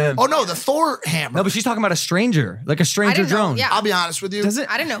 Yeah, Oh no, the Thor hammer. No, but she's talking about a stranger, like a stranger didn't know, drone. yeah. I'll be honest with you. Does it?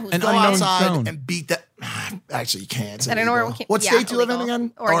 I didn't know who's An Go unknown outside drone. and beat that. Actually, you can't. I don't know where we can. What state do you live in illegal.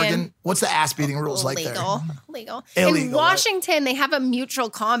 again? Oregon. What's the ass beating rules like there? Illegal. Illegal, In Washington, they have a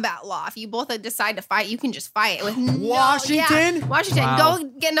mutual combat law. If you both decide to fight, you can just fight with Washington? Yeah. Washington. Wow. Go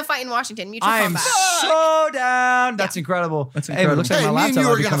get in a fight in Washington. Mutual I am combat. so down. That's incredible. That's Hey, incredible. it looks like Hey, my me and laptop you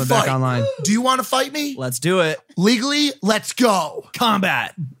might are be gonna coming fight. back online. Do you want to fight me? Let's do it. Legally, let's go.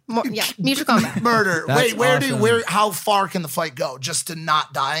 Combat. Mutual combat. Murder. That's Wait, awesome. how far can the fight go? Just to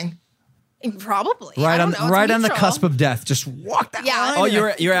not dying? Probably. Right I on, don't know. It's right on the mutual. cusp of death. Just walk that Yeah. line. Oh,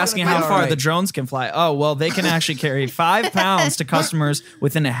 you're asking how All far right. the drones can fly. Oh, well, they can actually carry 5 pounds to customers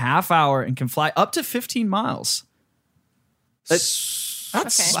within a half hour and can fly up to 15 miles. That's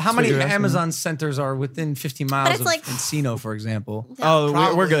Okay. How many what you're asking. Amazon centers are within 15 miles it's of like- Encino, for example? Oh,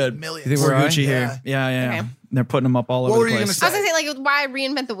 probably we're good. millions. You think We're we're Gucci all here. Yeah. Okay. They're putting them up all What over were the you place. gonna I was gonna say, like, why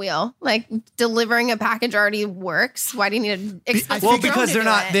reinvent the wheel? Like, delivering a package already works. Why do you need to expensive Well, drone because to they're do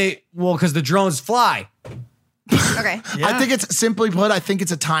not it? because the drones fly. Okay. I think it's simply put, I think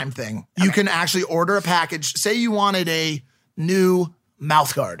it's a time thing. You can actually order a package. Say you wanted a new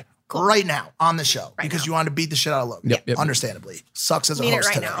mouth guard right now on the show because you wanted to beat the shit out of Logan. Yep. Understandably. Sucks as a Need it host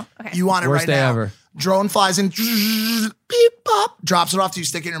right today. now. Okay. You want it Worst right day now. ever. Drone flies in, beep, pop, drops it off to you,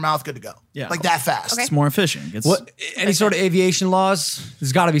 stick it in your mouth, good to go. Yeah. Like that fast. It's more efficient. It's, What? Any sort of aviation laws?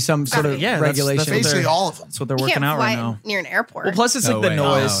 There's got to be some sort of Yeah, that's regulation. Basically all of them. That's what they're You working can't out fly right now. near an airport. Well, plus it's No like the way.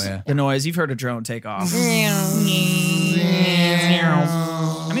 noise. Oh, yeah. The noise. You've heard a drone take off. I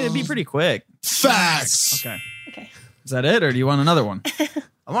mean, it'd be pretty quick. Facts. Okay. Okay. Is that it, or do you want another one?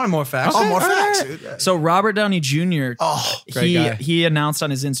 I want more facts. Oh, more facts, dude. So Robert Downey Jr. Great guy. he announced on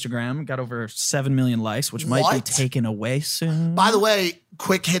his Instagram, got over 7 million likes, which might be What? taken away soon. By the way,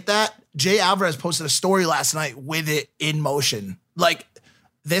 quick hit that. Jay Alvarez posted a story last night with it in motion. Like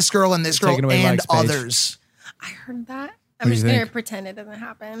this girl and this girl and likes, others. I heard that. I'm just going to pretend it doesn't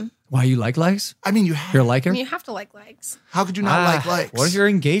happen. Why, you like likes? I mean, you're a liker? I mean, you have to like likes. How could you not like likes? What if your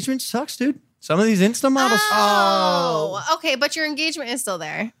engagement sucks, dude? Some of these Insta models. Oh, okay, but your engagement is still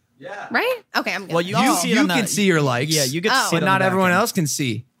there. Yeah. Right? Okay, I'm good. Well, you can see your likes. Yeah, you get to see it. But not everyone else can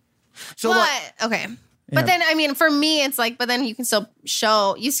see. So okay. But then, I mean, for me, it's like, but then you can still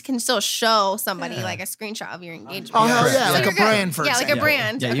show somebody like a screenshot of your engagement. Oh, hell yeah. So Like you're a brand, good. for Yeah, example. like a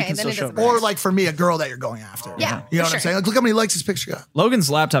brand. Yeah, you okay, can then it still doesn't show matter. Or like for me, a girl that you're going after. Yeah, You know what for I'm saying? Like, look how many likes this picture got. Logan's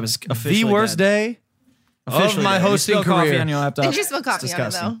laptop is officially The worst day of my hosting You spill coffee career. on your laptop. Did you spill coffee It's on it,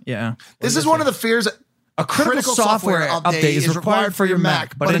 disgusting. though? Yeah. This is one of the fears. A critical software update is required for your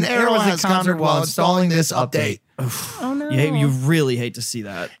Mac, but an error was encountered while installing this update. Oh no. You really hate to see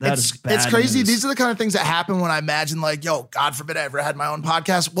that. That is bad It's crazy. news. These are the kind of things that happen when I imagine, like, yo, God forbid I ever had my own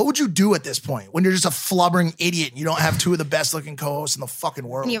podcast. What would you do at this point when you're just a flubbering idiot and you don't have two of the best looking co-hosts in the fucking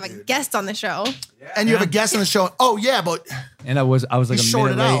world? And you have a guest on the show. And you have a guest on the show. Oh yeah, but And I was like You a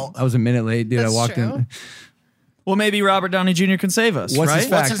shorted minute late. out. I was a minute late, dude. That's I walked true. in. Well, maybe Robert Downey Jr. can save us, What's right? his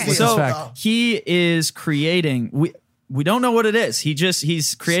fact? What's his So fact? he is creating. We don't know what it is.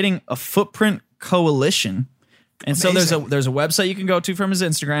 He's creating a footprint coalition. And so there's a website you can go to from his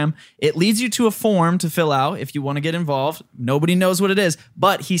Instagram. It leads you to a form to fill out if you want to get involved. Nobody knows what it is,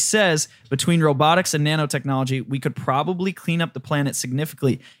 but he says between robotics and nanotechnology, we could probably clean up the planet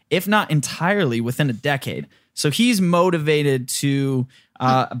significantly, if not entirely, within a decade. So he's motivated to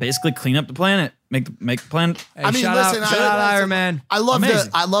basically clean up the planet, make the planet. Hey, I mean, shout listen, out Iron Man. I love Amazing.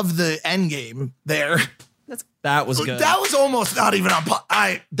 I love the end game there. That was good. That was almost not even on.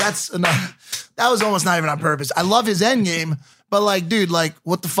 That was almost not even on purpose. I love his end game, but like, dude, like,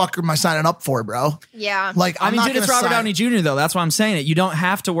 what the fuck am I signing up for, bro? Yeah. Like, I I'm mean, not dude, it's gonna Robert sign- Downey Jr. though. That's why I'm saying it. You don't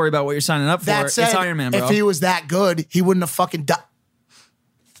have to worry about what you're signing up for. That said, It's Iron Man, bro. if he was that good, he wouldn't have fucking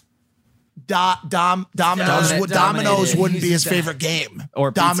Domino's wouldn't be his favorite game.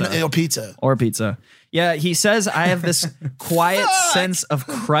 Or pizza. Pizza. Or pizza. Yeah, he says I have this quiet sense of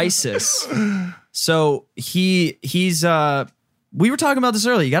crisis. So he's we were talking about this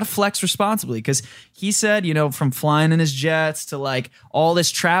earlier. You got to flex responsibly because he said, from flying in his jets to like all this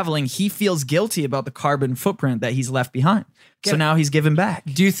traveling, he feels guilty about the carbon footprint that he's left behind. So now he's giving back.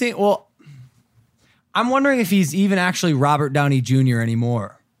 Do you think? Well, I'm wondering if he's even actually Robert Downey Jr.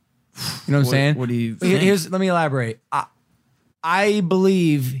 anymore. You know what I'm saying? What do you think? Let me elaborate. I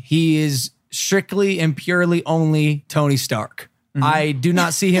believe he is strictly and purely only Tony Stark. Mm-hmm. I do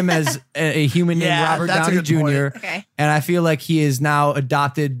not see him as a human named Robert Downey Jr. Okay. And I feel like he has now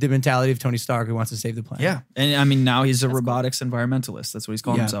adopted the mentality of Tony Stark who wants to save the planet. Yeah. And I mean, now he's a robotics environmentalist. That's what he's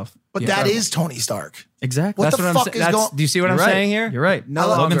calling himself. But that is Tony Stark. Exactly. What That's the what fuck I'm is saying. going? Do you see what I'm You're right. saying here? You're right. No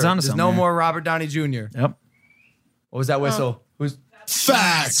Logan's longer. onto There's something no here. more Robert Downey Jr. Yep. What was that whistle? Who's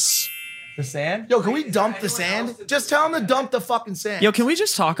Facts. the sand? Yo, can we dump the sand? Just tell him to dump the fucking sand. Yo, can we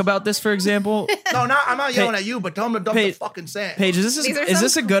just talk about this, for example? No, I'm not yelling at you, but tell him to dump the fucking sand. Paige, is These are this a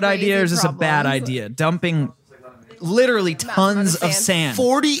some good idea or is crazy this a bad problems. idea? Dumping literally tons of sand.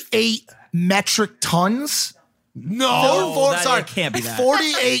 48 metric tons? No, it can't be that.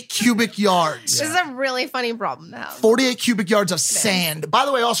 48 cubic yards. This is a really funny problem to have. 48 cubic yards of sand. By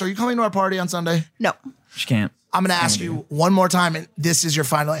the way, also, are you coming to our party on Sunday? No. She can't. I'm going to ask you one more time, and this is your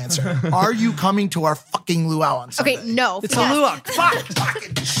final answer. Are you coming to our fucking luau on Sunday? Okay, no. It's a luau. Fuck.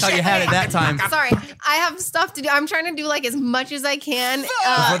 How you had it that time. Sorry, I have stuff to do. I'm trying to do like as much as I can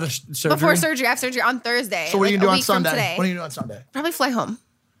Before the surgery? Before surgery. I have surgery on Thursday. So what are you like, going to do a on week from Sunday? today. What are you doing on Sunday? Probably fly home.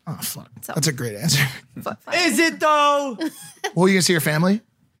 Oh, fuck. So- That's a great answer. Is it though? Well, you going to see your family?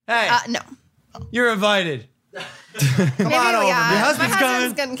 Hey, No. you're invited. Come on over, Your man. husband's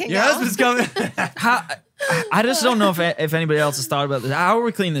coming. Your husband's coming. I just don't know if anybody else has thought about this. How are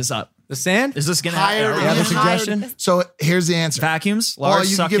we cleaning this up? The sand? Is this going to Hired. happen? You have a we hired- suggestion? So here's the answer. Vacuums? Or Large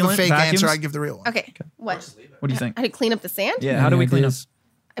you can give a succulent fake vacuums? answer. I give the real one. Okay. What? What do you think? How do you clean up the sand? Yeah, how do we clean up? ideas?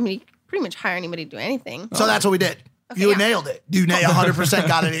 I mean, you could pretty much hire anybody to do anything. So that's what we did. Okay, You yeah. nailed it. You 100%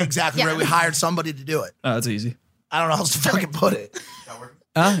 got it exactly Yeah. right. We hired somebody to do it. Oh, that's easy. I don't know how else to fucking put it.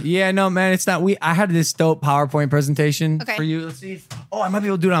 Yeah, no, man, it's not. I had this dope PowerPoint presentation Okay. for you. Let's see. Oh, I might be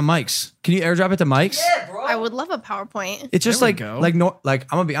able to do it on mics. Can you airdrop it to mics? I would love a PowerPoint. It's just There we like, go. like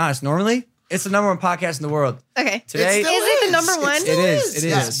I'm gonna be honest. Normally, it's the number one podcast in the world. Okay. Today, It still Is it the number one? it is.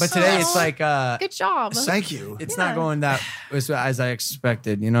 Yes. But today, it's like, Good job. Thank you. it's not going that as I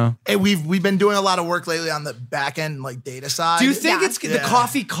expected. You know. Hey, we've been doing a lot of work lately on the back end, like data side. Do you think Yeah. it's the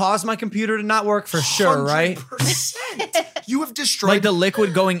coffee caused my computer to not work for sure? Right? 100%. You have destroyed Like the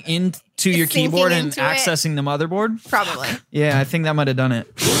liquid going into your sinking keyboard and into it. accessing the motherboard? Probably. Yeah, I think that might have done it.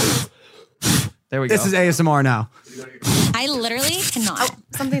 There we go. This is ASMR now. I literally cannot.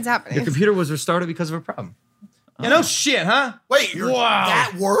 Something's happening. Your computer was restarted because of a problem. Yeah, no shit, huh? Wait,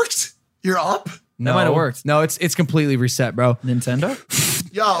 that worked? You're up? No, That might have worked. No, it's completely reset, bro. Nintendo?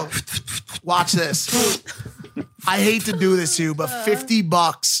 Yo, watch this. I hate to do this to you, but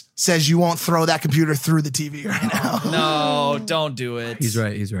 $50 says you won't throw that computer through the TV right now. No, don't do it. He's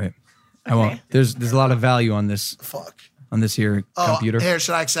right. I won't. There's a lot of value on this. Fuck. On this here computer. Here,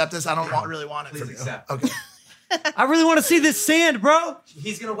 should I accept this? I don't really want it. Please accept. Okay. I really want to see this sand, bro.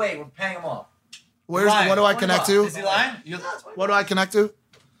 He's gonna wait. We're paying him off. What do I connect to? Is he lying? What do I connect to?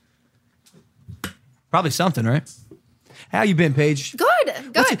 Probably something, right? How you been, Paige?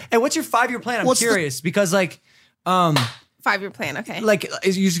 Good. What's your 5-year plan? I'm curious because 5-year plan. Okay.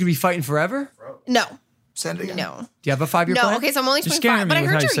 Is you just gonna be fighting forever? No. Send it again. No. Do you have a 5-year No. plan? Okay, so I'm only 25, but I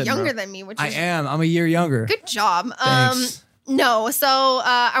heard you're younger than me, which is I'm a year younger. good job. Thanks. No, so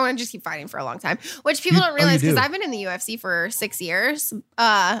I want to just keep fighting for a long time, which people don't realize because I've been in the UFC for 6 years.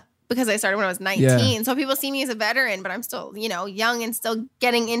 Because I started when I was 19. Yeah. So people see me as a veteran, but I'm still, young and still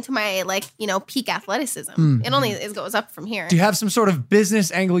getting into my peak athleticism. It only goes up from here. Do you have some sort of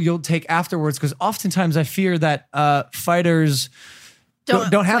business angle you'll take afterwards? Because oftentimes I fear that fighters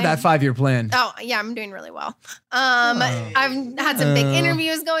don't have that 5-year plan. Oh, yeah, I'm doing really well. I've had some big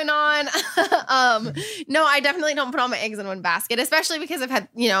interviews going on. No, I definitely don't put all my eggs in one basket, especially because I've had,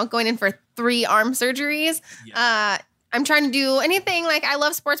 going in for 3 arm surgeries. Yeah. I'm trying to do anything I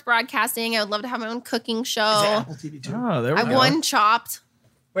love sports broadcasting. I would love to have my own cooking show. Apple TV too. Oh, there we go. I won Chopped.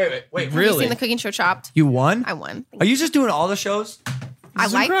 Wait. Have Really? you seen the cooking show Chopped? You won? I won. Are you just doing all the shows?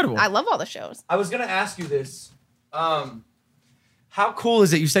 Incredible. I love all the shows. I was gonna ask you this. How cool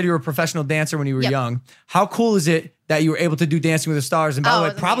is it? You said you were a professional dancer when you were young. How cool is it that you were able to do Dancing with the Stars? And by the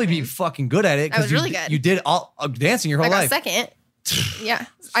way, probably be fucking good at it. I was really good. You did all dancing your whole I got life. second. Yeah,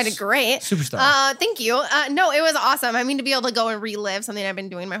 I did great. Superstar. Thank you. No, it was awesome. I mean, to be able to go and relive something I've been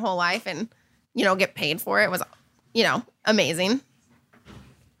doing my whole life and, get paid for it was, amazing.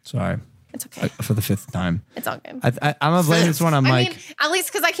 Sorry. It's okay. For the 5th time. It's all good. I'm gonna blame this one on Mike. I mean, at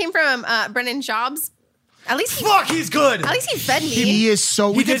least because I came from Brennan Jobs. At least he's good. At least he fed me. He is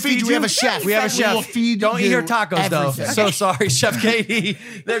so. We can feed you. We have a chef. We have a chef. We'll feed Don't eat you your tacos though. everything. So sorry, Chef Katie.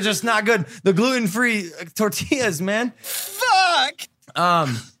 They're just not good. The gluten-free tortillas, man. Fuck.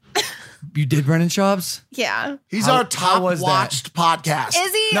 You did Brennan Schaub's? Yeah. He's our top watched podcast.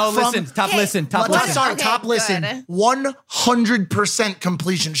 Is he? No, listen. Top listen. Top listen. Sorry, top listen. 100%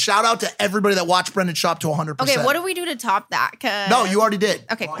 completion. Shout out to everybody that watched Brendan Schaub to 100%. Okay, what do we do to top that? No, you already did.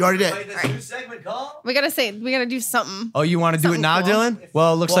 Okay, You already did. We gotta do something. Oh, you want to do it now, cool. Dylan?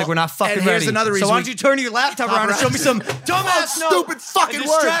 Well, it looks like we're not fucking and here's ready. another reason so why don't you turn your laptop around and show me some dumbass stupid fucking and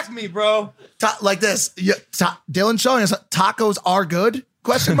words. distract me, bro. Like this. Dylan showing us tacos are good?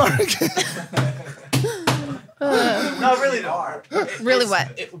 Question mark. No, really, they are. Really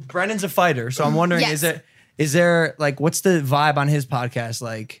what? Brennan's a fighter, so I'm wondering, Yes. is there what's the vibe on his podcast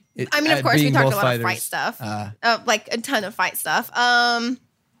like? I mean, of course, we being talked both a lot fighters? of fight stuff. Like a ton of fight stuff.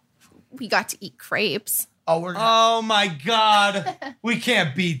 We got to eat crepes. Oh my God, we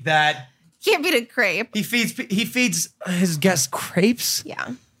can't beat that. Can't beat a crepe. He feeds his guests crepes. Yeah.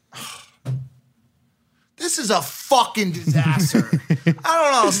 This is a fucking disaster. I don't know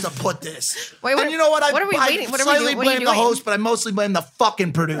how else to put this. Wait, what, and you know what? What are we waiting? What are we slightly doing? What are you blame the doing? host, but I mostly blame the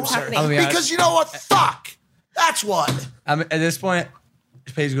fucking producer. happening? Because you know what? Fuck. That's what. At this point,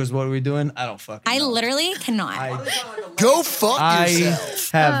 Paige goes, "What are we doing?" I don't fucking. I literally cannot. Go fuck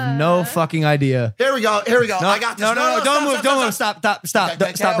yourself. I have no fucking idea. Here we go. No, I got this. No, don't move. Don't move. Stop. Stop.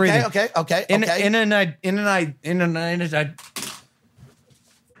 Okay, Stop breathing. Okay.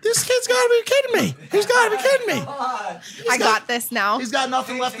 This kid's gotta be kidding me. He's gotta be kidding me. I got this now. He's got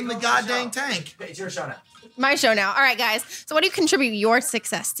nothing left in the goddamn tank. It's your show now. My show now. All right, guys. So, what do you contribute your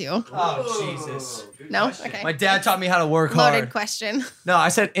success to? Oh Jesus. No. Okay. My dad taught me how to work Loaded hard. question. No, I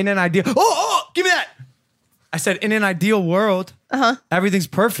said in an ideal. Oh, give me that. I said in an ideal world, everything's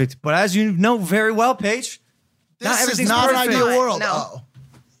perfect. But as you know very well, Paige, This is not an perfect. ideal world. No. Oh.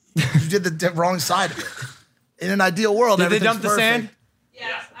 You did the wrong side of it. In an ideal world, Did they everything's dump the perfect. sand?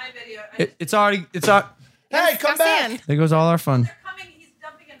 Yes, I video. It's already. Hey, come back. Sand. There goes all our fun. He's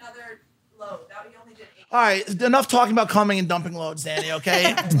dumping another load. He only did 8. All right, enough talking about coming and dumping loads, Danny,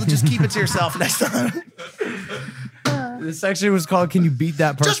 okay? Just keep it to yourself next time. This section was called "Can you beat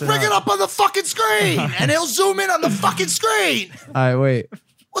that person?" Just bring it up on the fucking screen, and he'll zoom in on the fucking screen. All right, wait.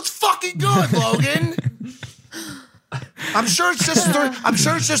 What's fucking good, Logan? I'm sure it's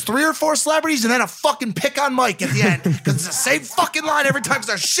just 3 or 4 celebrities and then a fucking pick on Mike at the end because it's the same fucking line every time. Because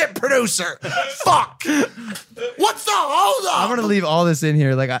they're shit producer. Fuck. What's the hold up? I'm gonna leave all this in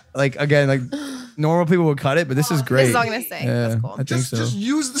here. normal people would cut it, but this is great. This is all I'm gonna say. Yeah, That's cool. I think so. Just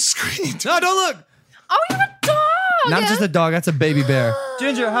use the screen. No, don't look. Oh, you have a dog. Not just a dog. That's a baby bear.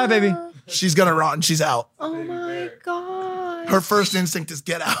 Ginger, hi, baby. She's gonna run. She's out. Oh my god. Her first instinct is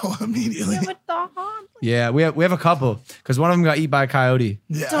get out immediately. You have a dog. Yeah, we have a couple because one of them got eaten by a coyote.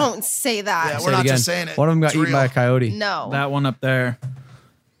 Yeah. Don't say that. Yeah, Say we're it not again. just saying it. One of them got It's eaten real. by a coyote. No. That one up there.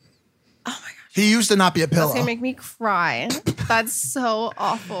 He used to not be a That's pillow. gonna make me cry. That's so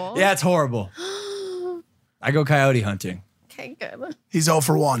awful. Yeah, it's horrible. I go coyote hunting. Okay, good. He's 0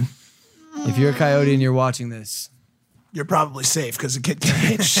 for 1. If you're a coyote and you're watching this, You're probably safe because the kid can't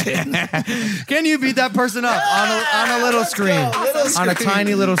hit shit. can you beat that person up on a little screen? On a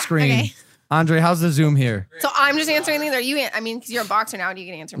tiny little screen. Okay. Andre, how's the Zoom here? So I'm just answering these. Are you? I mean, because you're a boxer now. Do you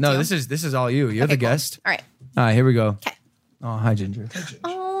get to answer them No, too? this is all you. You're the guest. All right. All right, here we go. Okay. Oh, hi, Ginger.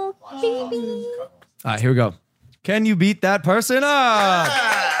 Oh, baby. All right, here we go. Can you beat that person up?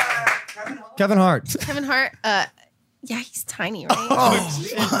 Kevin Hart. Kevin Hart. Yeah, he's tiny, right?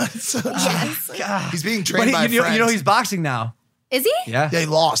 Yes. He's being But trained by you friends. know he's boxing now. Is he? Yeah. Yeah, he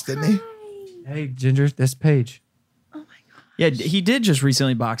lost, didn't he? Hey, Ginger, this Paige. Yeah, he did just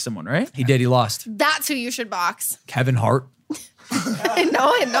recently box someone, right? He did. He lost. That's who you should box. Kevin Hart.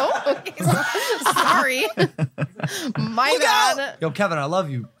 No. Okay, sorry. My bad. Yo, Kevin, I love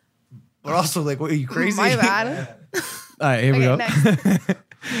you. But also, like, what, are you crazy? My bad. All right, here we go. Next.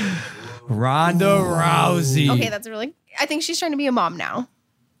 Ronda Rousey. Okay, that's really. I think she's trying to be a mom now.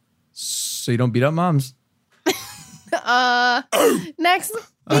 So you don't beat up moms? Next.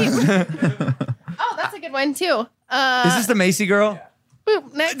 Oh, that's a good one too. Is this the Macy girl?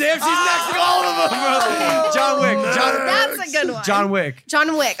 Boop, next. Damn, she's next to all of them, bro. John Wick. That's a good one. John Wick.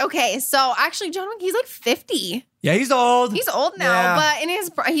 John Wick. Okay, so actually, John Wick, he's like 50. Yeah, he's old. He's old now, Yeah. but in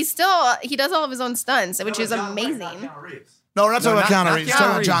his he does all of his own stunts, which is amazing. No, we're not talking about Keanu not Reeves. We're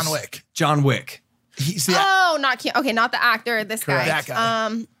talking about Keanu John Reeves. Wick. John Wick. He's the Oh, not okay, not the actor. This Correct. guy. That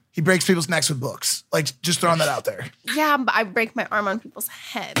guy. He breaks people's necks with books. Like, just throwing that out there. Yeah, but I break my arm on people's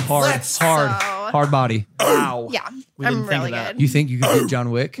heads. Hard body. Wow. Yeah, We I'm didn't think really of that. good. You think you could beat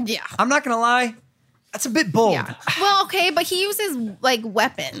John Wick? Yeah. I'm not gonna lie. That's a bit bold. Yeah. Well, okay, but he uses like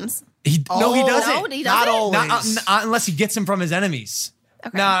weapons. No, he doesn't. No, he Not doesn't. always. Not unless he gets him from his enemies.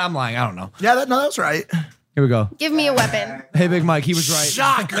 Okay. Nah, I'm lying. I don't know. Yeah, that's right. Here we go. Give me a weapon. Hey, Big Mike, he was right.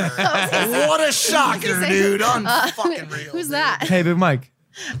 Shocker. What a shocker, dude. Unfucking real. Who's that? Hey, Big Mike,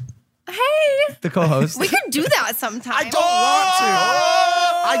 Hey, the co-host. we could do that sometime. I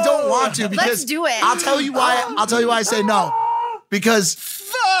don't want to because Let's do it. I'll tell you why I say no. Because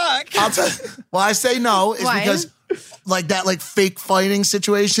why I say no is Why? because like that fake fighting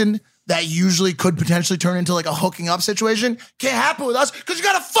situation that usually could potentially turn into like a hooking up situation can't happen with us because you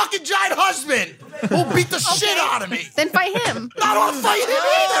got a fucking giant husband who'll beat the shit out of me. Then fight him. I don't want to fight him either.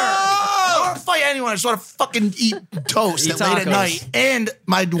 I don't want to fight anyone. I just want to fucking eat toast Eat late at tacos. night. And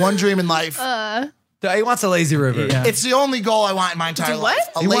my one dream in life. He wants a lazy river. Yeah. It's the only goal I want in my entire Do what? life.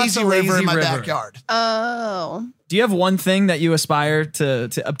 A He wants lazy a lazy river in my river. backyard. Oh. Do you have one thing that you aspire to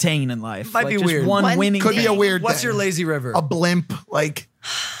obtain in life? Might be just weird. One One winning Could be a thing. weird What's thing. your lazy river? A blimp, like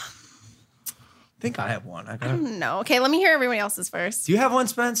I think I have one. I got. No. Okay, let me hear everybody else's first. Do you have one,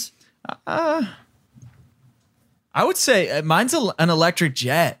 Spence? I would say mine's an electric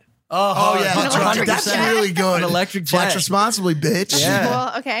jet. oh yeah, that's right. 100%. That's really good. An electric Flex jet. responsibly, bitch. Yeah.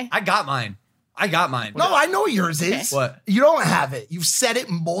 Well, okay. I got mine. No, I know what yours is. What? You don't have it. You've said it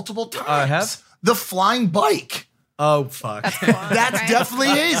multiple times. I have? The flying bike. Oh fuck. That definitely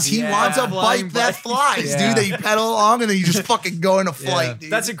is. He Yeah. wants a Flying bike that bike. flies, Yeah. dude. That you pedal along and then you just fucking go in a flight, Yeah.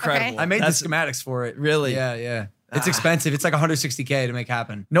 dude. That's incredible. I made That's the schematics for it. really. Yeah. It's expensive. It's like $160K to make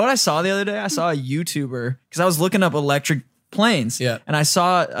happen. You know what I saw the other day? I saw a YouTuber because I was looking up electric planes. Yeah. And I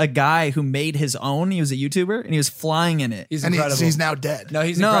saw a guy who made his own. He was a YouTuber and he was flying in it. He's and incredible. he's now dead. no,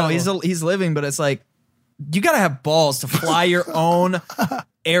 he's no, incredible. he's living, but it's like you gotta have balls to fly your own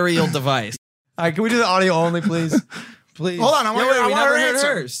aerial device. All right, can we do the audio only, please? Please. Hold on, I want, Yeah, wait, I we want never her heard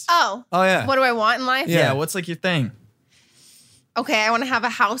answer. hers. Oh. Oh yeah. What do I want in life? Yeah. What's like your thing? Okay, I want to have a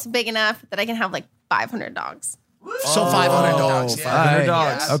house big enough that I can have like 500 dogs. So 500 dogs. Yeah. 500 Right.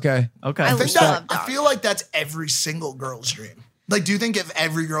 dogs. Yeah. Okay. Okay. I think love I dogs. feel like that's every single girl's dream. Like, do you think if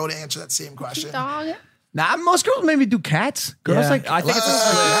every girl to answer that same question? Dog. Nah, most girls maybe do cats. Girls Yeah, like I think it's a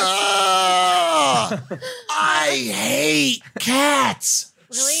I hate cats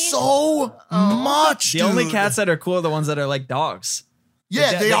Really? so much. The only dude. cats that are cool are the ones that are like dogs.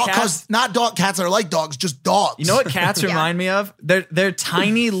 Yeah, the- they the all cats- because not dog cats that are like dogs, just dogs. You know what cats Yeah. remind me of? They're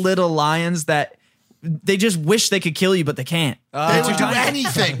tiny little lions that they just wish they could kill you, but they can't. They would do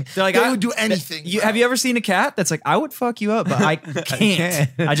anything. They're like, they would do anything. Have you ever seen a cat that's like, I would fuck you up, but I can't.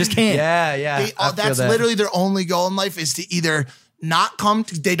 I just can't. Yeah. That's literally their only goal in life is to either not come.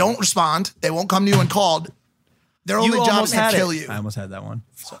 They don't respond. They won't come to you when called. Their only job is to kill you. I almost had that one.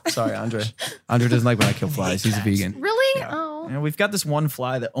 Sorry, Andre. Andre doesn't like when I kill flies. He's a vegan. Really? Yeah. Oh. And we've got this one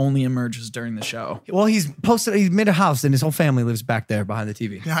fly that only emerges during the show. Well, he's made a house and his whole family lives back there behind the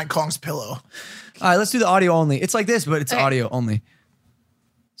TV. Behind Kong's pillow. All right, let's do the audio only. It's like this, but it's audio only.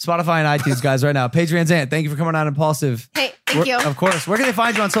 Spotify and iTunes, guys, right now. Paige Vanzant, thank you for coming on Impaulsive. Hey, thank you. Of course. Where can they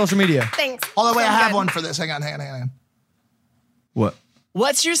find you on social media? Thanks. Hold on, wait, I Sounds have good. one for this. Hang on. What?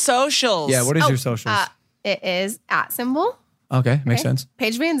 What's your socials? Yeah, what is your socials? It is @ Okay, makes sense.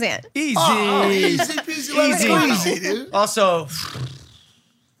 Paige Vanzant. Easy. Easy peasy. Easy, dude. Also,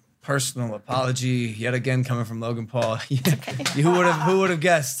 personal apology yet again coming from Logan Paul. Who would have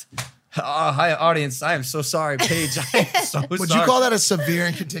guessed? Hi, audience. I am so sorry, Paige. I am so Would sorry. you call that a severe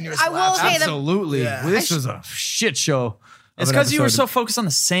and continuous I will lapse? say that- Absolutely. Yeah. This was a shit show. It's because you were so focused on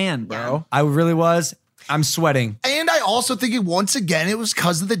the sand, bro. I really was. I'm sweating. And I also think once again it was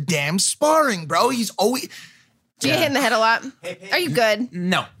because of the damn sparring, bro. He's always. Do you get hit in the head a lot? Are you good?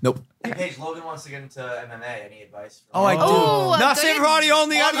 No. Nope. Hey, Paige, Logan wants to get into MMA. Any advice? Oh, I do. Oh, Not good. save for audio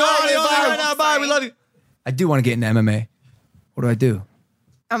only. Gotta go audio only right now. Bye. We love you. I do want to get into MMA. What do I do?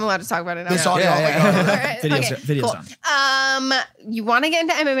 I'm allowed to talk about it now. This audio. All right, Video's cool. done. You want to get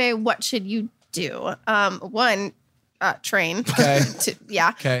into MMA? What should you do? One, train. Okay.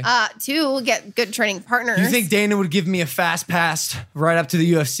 Okay. Two, get good training partners. You think Dana would give me a fast pass right up to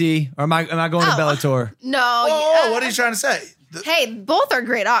the UFC, or am I going to Bellator? No. What are you trying to say? Hey, both are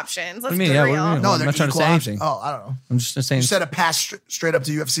great options. Let's What do you be mean? Yeah, real. what do you mean? No, I'm they're not trying to equal say options. anything. Oh, I don't know. I'm just saying. You said a pass straight up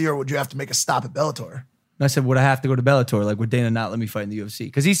to UFC, or would you have to make a stop at Bellator? I said, would I have to go to Bellator? Like, would Dana not let me fight in the UFC?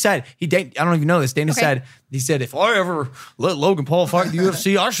 Because he said, I don't know if you know this. Dana said, if I ever let Logan Paul fight in the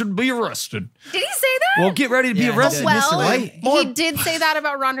UFC, I should be arrested. Did he say that? Well, get ready to be arrested, Mr. Well, White. he did say that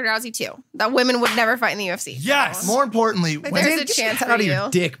about Ronda Rousey too. That women would never fight in the UFC. Yes. More importantly, Like, when there's a chance Get for out of you. your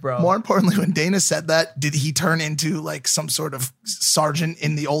dick, bro. More importantly, when Dana said that, did he turn into like some sort of sergeant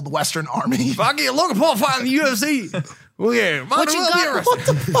in the old Western Army? If I get Logan Paul fighting in the UFC, well, yeah, What you got- What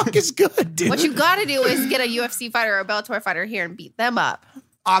the fuck is good, dude? What you got to do is get a UFC fighter or a Bellator fighter here and beat them up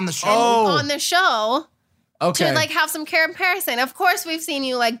On the show. on the show. Okay. To like have some comparison. Of course, we've seen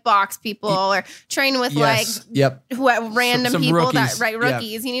you like box people or train with Yes. Yep. random Some people rookies. that Yeah.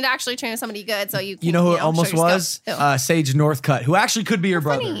 rookies. You need to actually train with somebody good so you can. You know who it show almost your was? skills. Sage Northcutt, who actually could be your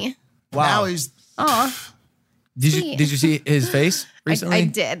brother. Funny. Wow. Now he's. Aw. Did sweet. you see his face recently? I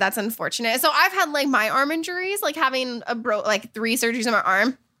did. That's unfortunate. So I've had like my arm injuries, like having like 3 surgeries on my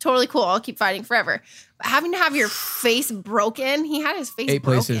arm. Totally cool. I'll keep fighting forever. But having to have your face broken, he had his face 8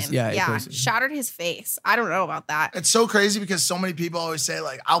 broken. places. Yeah, 8 places. Shattered his face. I don't know about that. It's so crazy because so many people always say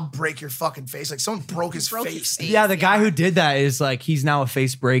like, "I'll break your fucking face." Like someone broke his face. Yeah, the guy who did that is like, he's now a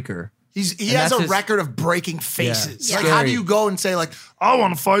face breaker. He And has that's a his- record of breaking faces. Yeah. Like, how do Scary. you go and say like, "I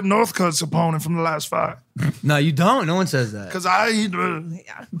want to fight Northcutt's opponent from the last fight"? No, you don't. No one says that. Because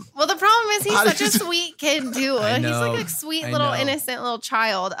Well, the problem is he's How such did a you- sweet kid too. I He's know. like a sweet I little know. innocent little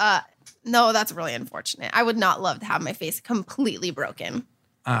child. No, that's really unfortunate. I would not love to have my face completely broken.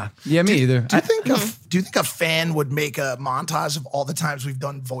 Yeah, me either. Do you think a fan would make a montage of all the times we've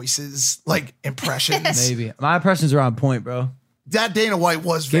done voices, like impressions? Maybe. My impressions are on point, bro. That Dana White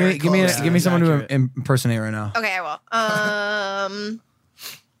was very Give me close. give me someone to impersonate right now. Okay, I will. I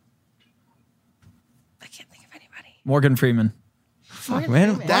can't think of anybody. Morgan Freeman. Fuck,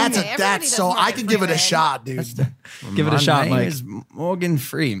 man. That's Okay, everybody that's does so Morgan I can give it a Freeman. shot, dude. Give it a shot, My name Mike. is Morgan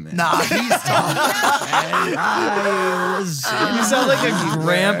Freeman. Nah, he's And I was You sound like a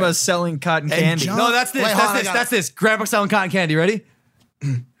grandpa selling cotton candy. John- No, that's this. Wait, hold on, I That's this. got That's this. Grandpa selling cotton candy. Ready?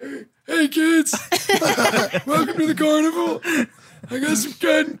 Hey kids, welcome to the carnival. I got some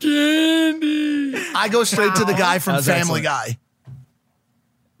cotton candy. I go straight to the guy from That was Family Guy.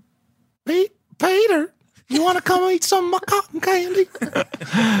 Peter, you want to come eat some of my cotton candy?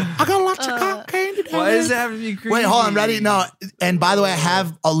 I got lots of cotton candy down Why there. does it have to be creepy? Wait, hold on, ready? No, and by the way, I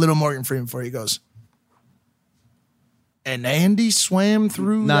have a little Morgan Freeman for you. He goes, and Andy swam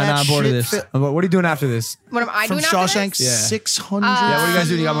through No, that I'm bored of shit this. What are you doing after this? What am I from doing after Shawshank this? Yeah. 600. Yeah, what are you guys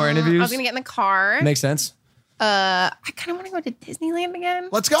doing? You got more I interviews? was gonna get in the car. Makes sense. I kind of want to go to Disneyland again.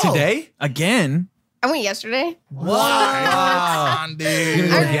 Let's go. Today? Again? I went yesterday. Wow, dude. Go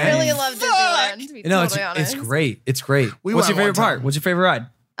I again? really love Disneyland. To be No, totally honest. it's great. It's great. We What's your went favorite one part? time. What's your favorite ride?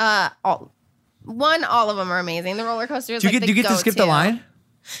 All of them are amazing. The roller coaster is Do you like get to skip the go-to. line?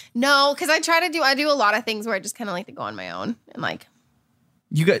 No, because I do a lot of things where I just kind of like to go on my own and like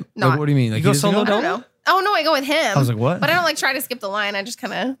You got Not- what do you mean? Like You go he doesn't solo I don't know. Oh no, I go with him. I was like, what? But I don't like try to skip the line. I just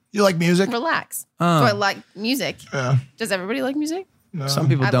kind of You like music? relax. Oh. So I like music. Yeah. Does everybody like music? No. Some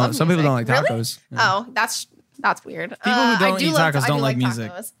people I don't. love Some people don't like music. tacos. Really? Oh, that's weird. People who don't I do eat love- tacos I don't do like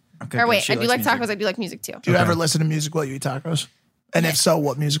music. tacos. Okay, Or good. wait, She I do likes like music. tacos. I do like music too. Do you ever listen to music while you eat tacos? And if so,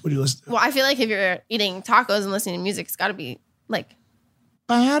 what music would you listen to? Well, I feel like if you're eating tacos and listening to music, it's got to be like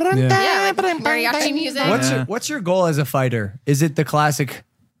Yeah. like mariachi music. What's your goal as a fighter? Is it the classic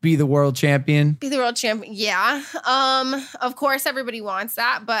be the world champion? Be the world champion. Yeah. Of course, everybody wants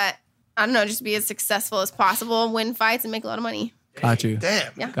that, but I don't know, just be as successful as possible, win fights, and make a lot of money. Got you.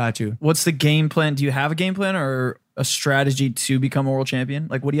 Damn. Yeah. Got you. What's the game plan? Do you have a game plan or a strategy to become a world champion?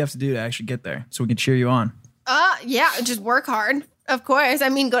 Like, what do you have to do to actually get there so we can cheer you on? Yeah, just work hard. Of course. I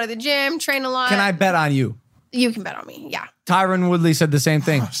mean, go to the gym, train a lot. Can I bet on you? You can bet on me. Yeah. Tyron Woodley said the same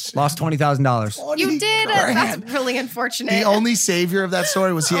thing. Lost $20,000. You did. grand. That's really unfortunate. The only savior of that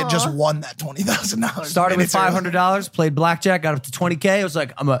story was he had just won that $20,000. Started with $500, played blackjack, got up to $20K. I was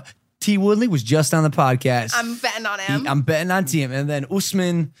like, T. Woodley was just on the podcast. I'm betting on him. I'm betting on Team. And then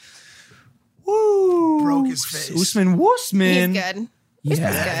Usman, broke his face. Usman Woosman. He's good. He's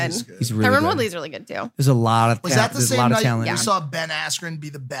good. He's really Tyron good. Woodley's really good too. There's a lot of Was that the there's a same lot of night talent. we saw Ben Askren be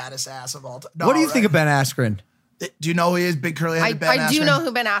the baddest ass of all time? What do you think of Ben Askren? Do you know who he is? Big curly headed Ben Askren? I do know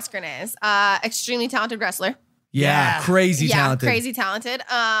who Ben Askren is. Extremely talented wrestler. Yeah, crazy talented. Crazy talented.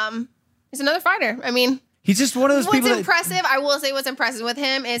 He's another fighter. I mean, he's just one of those people. What's impressive, I will say what's impressive with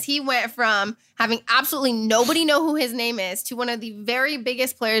him is he went from having absolutely nobody know who his name is to one of the very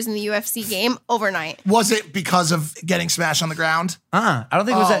biggest players in the UFC game overnight. Was it because of getting smashed on the ground? I don't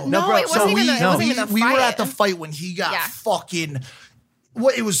think it was that. No, bro. it wasn't even the We were fight. at the fight when he got fucking.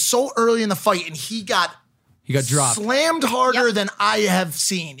 What? It was so early in the fight, and he got dropped, slammed harder than I have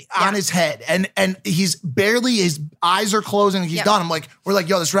seen on his head, and he's barely, his eyes are closing, he's done. I'm like, we're like,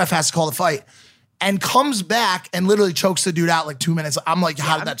 yo, this ref has to call the fight, and comes back and literally chokes the dude out like 2 minutes. I'm like,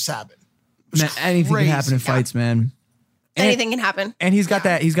 how did that just happen? Man, anything crazy. can happen in fights, man. Anything can happen. And he's got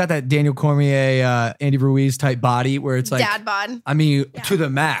that Daniel Cormier, Andy Ruiz type body where it's like Dad bod. I mean, to the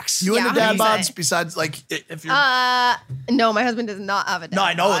max. You into dad 100%. bods besides like if you're. No, my husband does not have a dad No,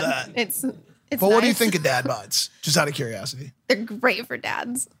 I know bod. that. It's But what do you nice. think of dad bods? Just out of curiosity. They're great for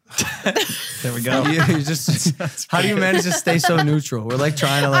dads. There we go. You just how do you manage to stay so neutral? We're like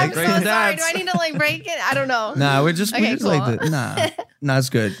trying to like I'm so sorry. Do I need to like break it? I don't know. Nah, we just Okay, like cool. nah, it's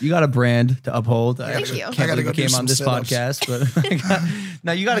good. You got a brand to uphold. Thank you. Can't I gotta believe go you do came some on this sit-ups. podcast, but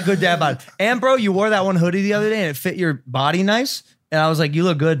now you got a good dad bod. And bro, you wore that one hoodie the other day and it fit your body nice. And I was like, you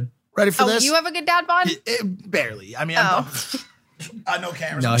look good. Ready for Oh, this? you have a good dad bod? Barely. I mean, I know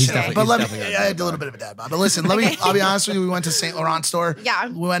cameras. No, and he's shit, definitely- but he's let me. definitely I had a little bit of a dad bod. But listen, I'll be honest with you. We went to St. Laurent store. Yeah.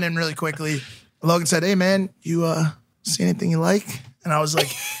 We went in really quickly. Logan said, "Hey man, you see anything you like?" And I was like,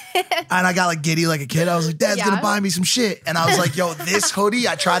 and I got like giddy like a kid. I was like, "Dad's gonna buy me some shit." And I was like, "Yo, this hoodie."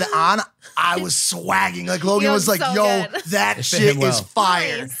 I tried it on. I was swagging. Like Logan You was look like, so "Yo, good. that It fit shit him well. is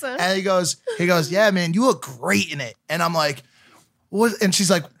fire." Nice. And he goes, "Yeah, man, you look great in it." And I'm like, "What?" And she's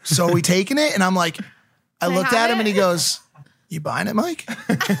like, "So are we taking it?" And I'm like, I Can I looked have at him it? and he goes, "You buying it, Mike?"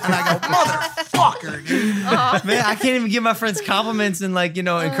 And I go, "Motherfucker, dude." Man, I can't even give my friends compliments and like,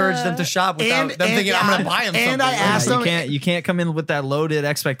 encourage them to shop without them thinking I'm gonna buy them something. And I asked him, You can't come in with that loaded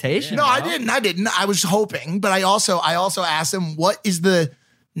expectation. No, bro. I didn't. I was hoping, but I also asked him, what is the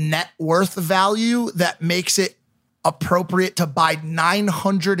net worth value that makes it appropriate to buy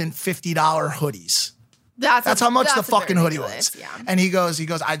 $950 hoodies? That's how much the fucking hoodie was. Yeah. And he goes,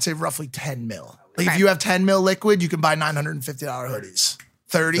 I'd say roughly 10 mil. Like Okay. if you have 10 mil liquid, you can buy $950 hoodies.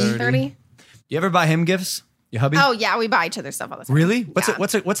 30? 30? You ever buy him gifts? Your hubby? Oh yeah, we buy each other stuff all the time. Really? What's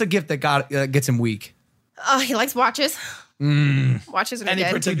Yeah. a gift that gets him weak? He likes watches. Watches are Any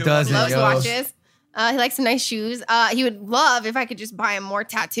good. particular doesn't, Loves yo. watches. He likes some nice shoes. He would love if I could just buy him more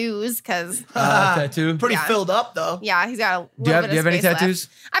tattoos because Tattoo? Pretty Yeah. filled up though. yeah, he's got a little Do you have- bit do you of have any space left. tattoos?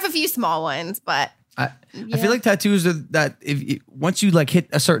 I have a few small ones, but I feel like tattoos are that once you like hit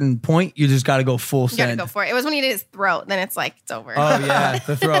a certain point, you just got to go full you gotta send. go for it. It was when he did his throat. Then it's like it's over. Oh yeah,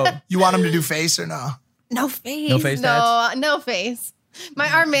 the throat. You want him to do face or no? No face. No face No face.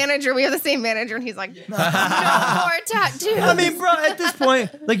 Our manager, we have the same manager, and he's like, no more tattoos. I mean, bro, at this point,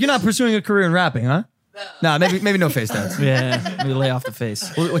 like you're not pursuing a career in rapping, huh? No, maybe no face tats. Yeah, maybe lay off the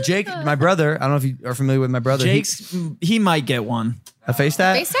face. Well, Jake, my brother, I don't know if you are familiar with my brother. He might get one. A face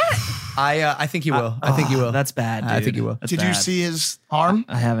tat? Face tat? I think he will. I think he will. That's bad, dude. I think he will. That's Did you bad. see his arm?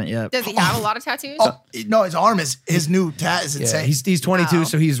 I haven't yet. Does he have a lot of tattoos? Oh, no, his arm is, his new tat is Yeah, insane. he's 22, Oh.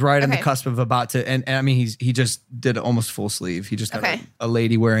 so he's right on the Okay. cusp of about to. And I mean, he just did almost full sleeve. He just got Okay. a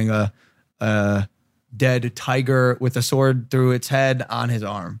lady wearing a dead tiger with a sword through its head on his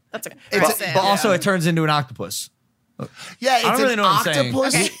arm. That's But also it turns into an octopus. Yeah, it's I don't really know what I'm saying.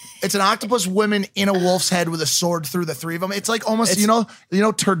 octopus. It's an octopus woman in a wolf's head with a sword through the three of them. It's like almost, you know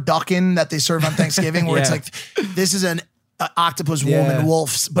turducken that they serve on Thanksgiving, where it's like, this is an octopus woman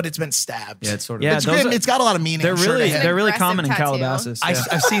wolf, but it's been stabbed. Yeah, it's sort of. Yeah, it's got a lot of meaning. They're They're really common in tattoo. Calabasas.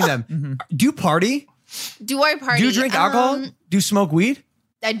 I've seen them. Do you party? Do I party? Do you drink alcohol? Do you smoke weed?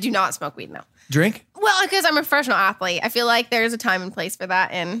 I do not smoke weed, no. Drink? Well, because I'm a professional athlete. I feel like there's a time and place for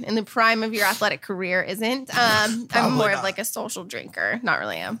that, and in the prime of your athletic career isn't. I'm more of like a social drinker. Not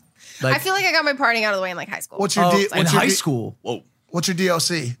really am. I feel like I got my partying out of the way in like high school. What's your in high school? Whoa. What's your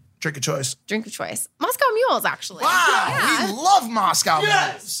DOC? Drink of choice. Drink of choice. Moscow Mules, actually. Wow, we love Moscow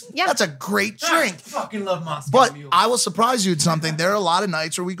Mules. Yeah. That's a great drink. Fucking love Moscow But Mules. I will surprise you with something. There are a lot of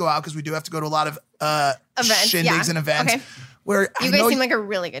nights where we go out because we do have to go to a lot of Events, shindigs and events. Okay. Where You guys seem like a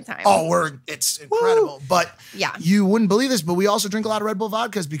really good time. it's incredible. But Yeah. you wouldn't believe this, but we also drink a lot of Red Bull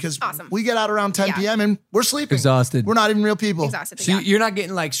vodkas because we get out around 10 p.m. and we're sleeping. Exhausted. We're not even real people. Exhausted. So you're not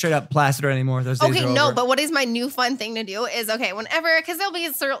getting like straight up plastered anymore. Those days Okay, are no, over. but what is my new fun thing to do is, whenever, because there'll be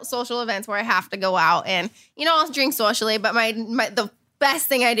social events where I have to go out and, I'll drink socially, but the best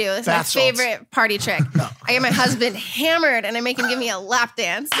thing I do is my Bath salts. favorite party trick. I get my husband hammered and I make him give me a lap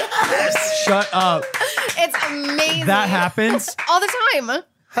dance. Shut up. It's amazing. That happens? all the time.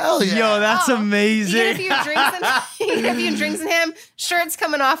 Hell yeah. Yo, that's amazing. Even if you drinks in him, shirts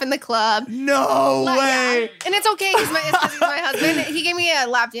coming off in the club. No way. Yeah. And it's okay. It's 'cause he's my husband. He gave me a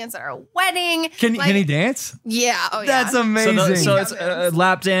lap dance at our wedding. Can he dance? Yeah. Oh, yeah. That's amazing. So it's a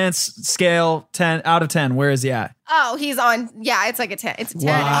lap dance scale 10 out of 10. Where is he at? Oh, he's on. Yeah, it's like a 10. It's a 10.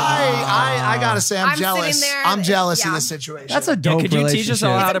 Wow. I gotta say, I'm jealous. sitting there, I'm jealous of yeah. this situation. That's a dope Could you teach us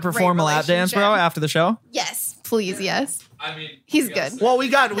all relationship. how to It's a great perform a lap dance, bro, relationship. after the show? Yes, please, yes. I mean, He's good. Well, we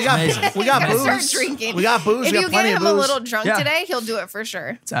got Amazing. we got Gotta start booze. drinking. We got booze. If we got you get plenty of him booze. a little drunk Yeah. today, he'll do it for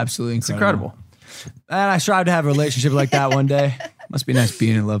sure. It's absolutely incredible. And I strive to have a relationship like that one day. Must be nice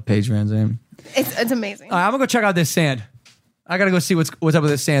being in love, Paige Vanzant. It's amazing. All right, I'm gonna go check out this sand. I gotta go see what's up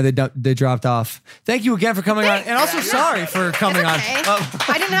with this sand they dropped off. Thank you again for coming on, and also sorry for coming on. Okay.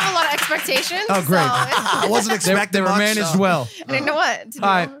 I didn't have a lot of expectations. Oh, great. So I wasn't expecting They were much, managed so. well. I didn't know what to do. All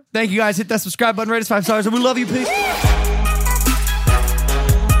right, thank you guys. Hit that subscribe button, rate us 5 stars, and we love you. Peace.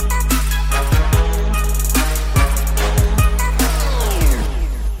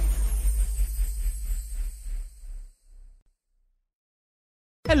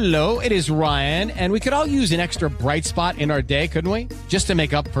 Hello, it is Ryan, and we could all use an extra bright spot in our day, couldn't we? Just to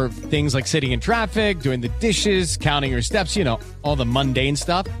make up for things like sitting in traffic, doing the dishes, counting your steps, all the mundane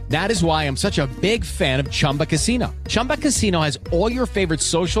stuff. That is why I'm such a big fan of Chumba Casino. Chumba Casino has all your favorite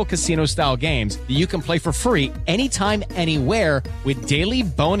social casino-style games that you can play for free anytime, anywhere with daily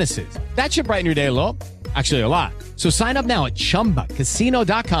bonuses. That should brighten your day a little. Actually, a lot. So sign up now at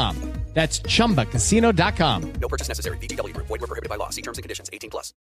ChumbaCasino.com. That's ChumbaCasino.com. No purchase necessary. VGW Group. Void where prohibited by law. See terms and conditions. 18+.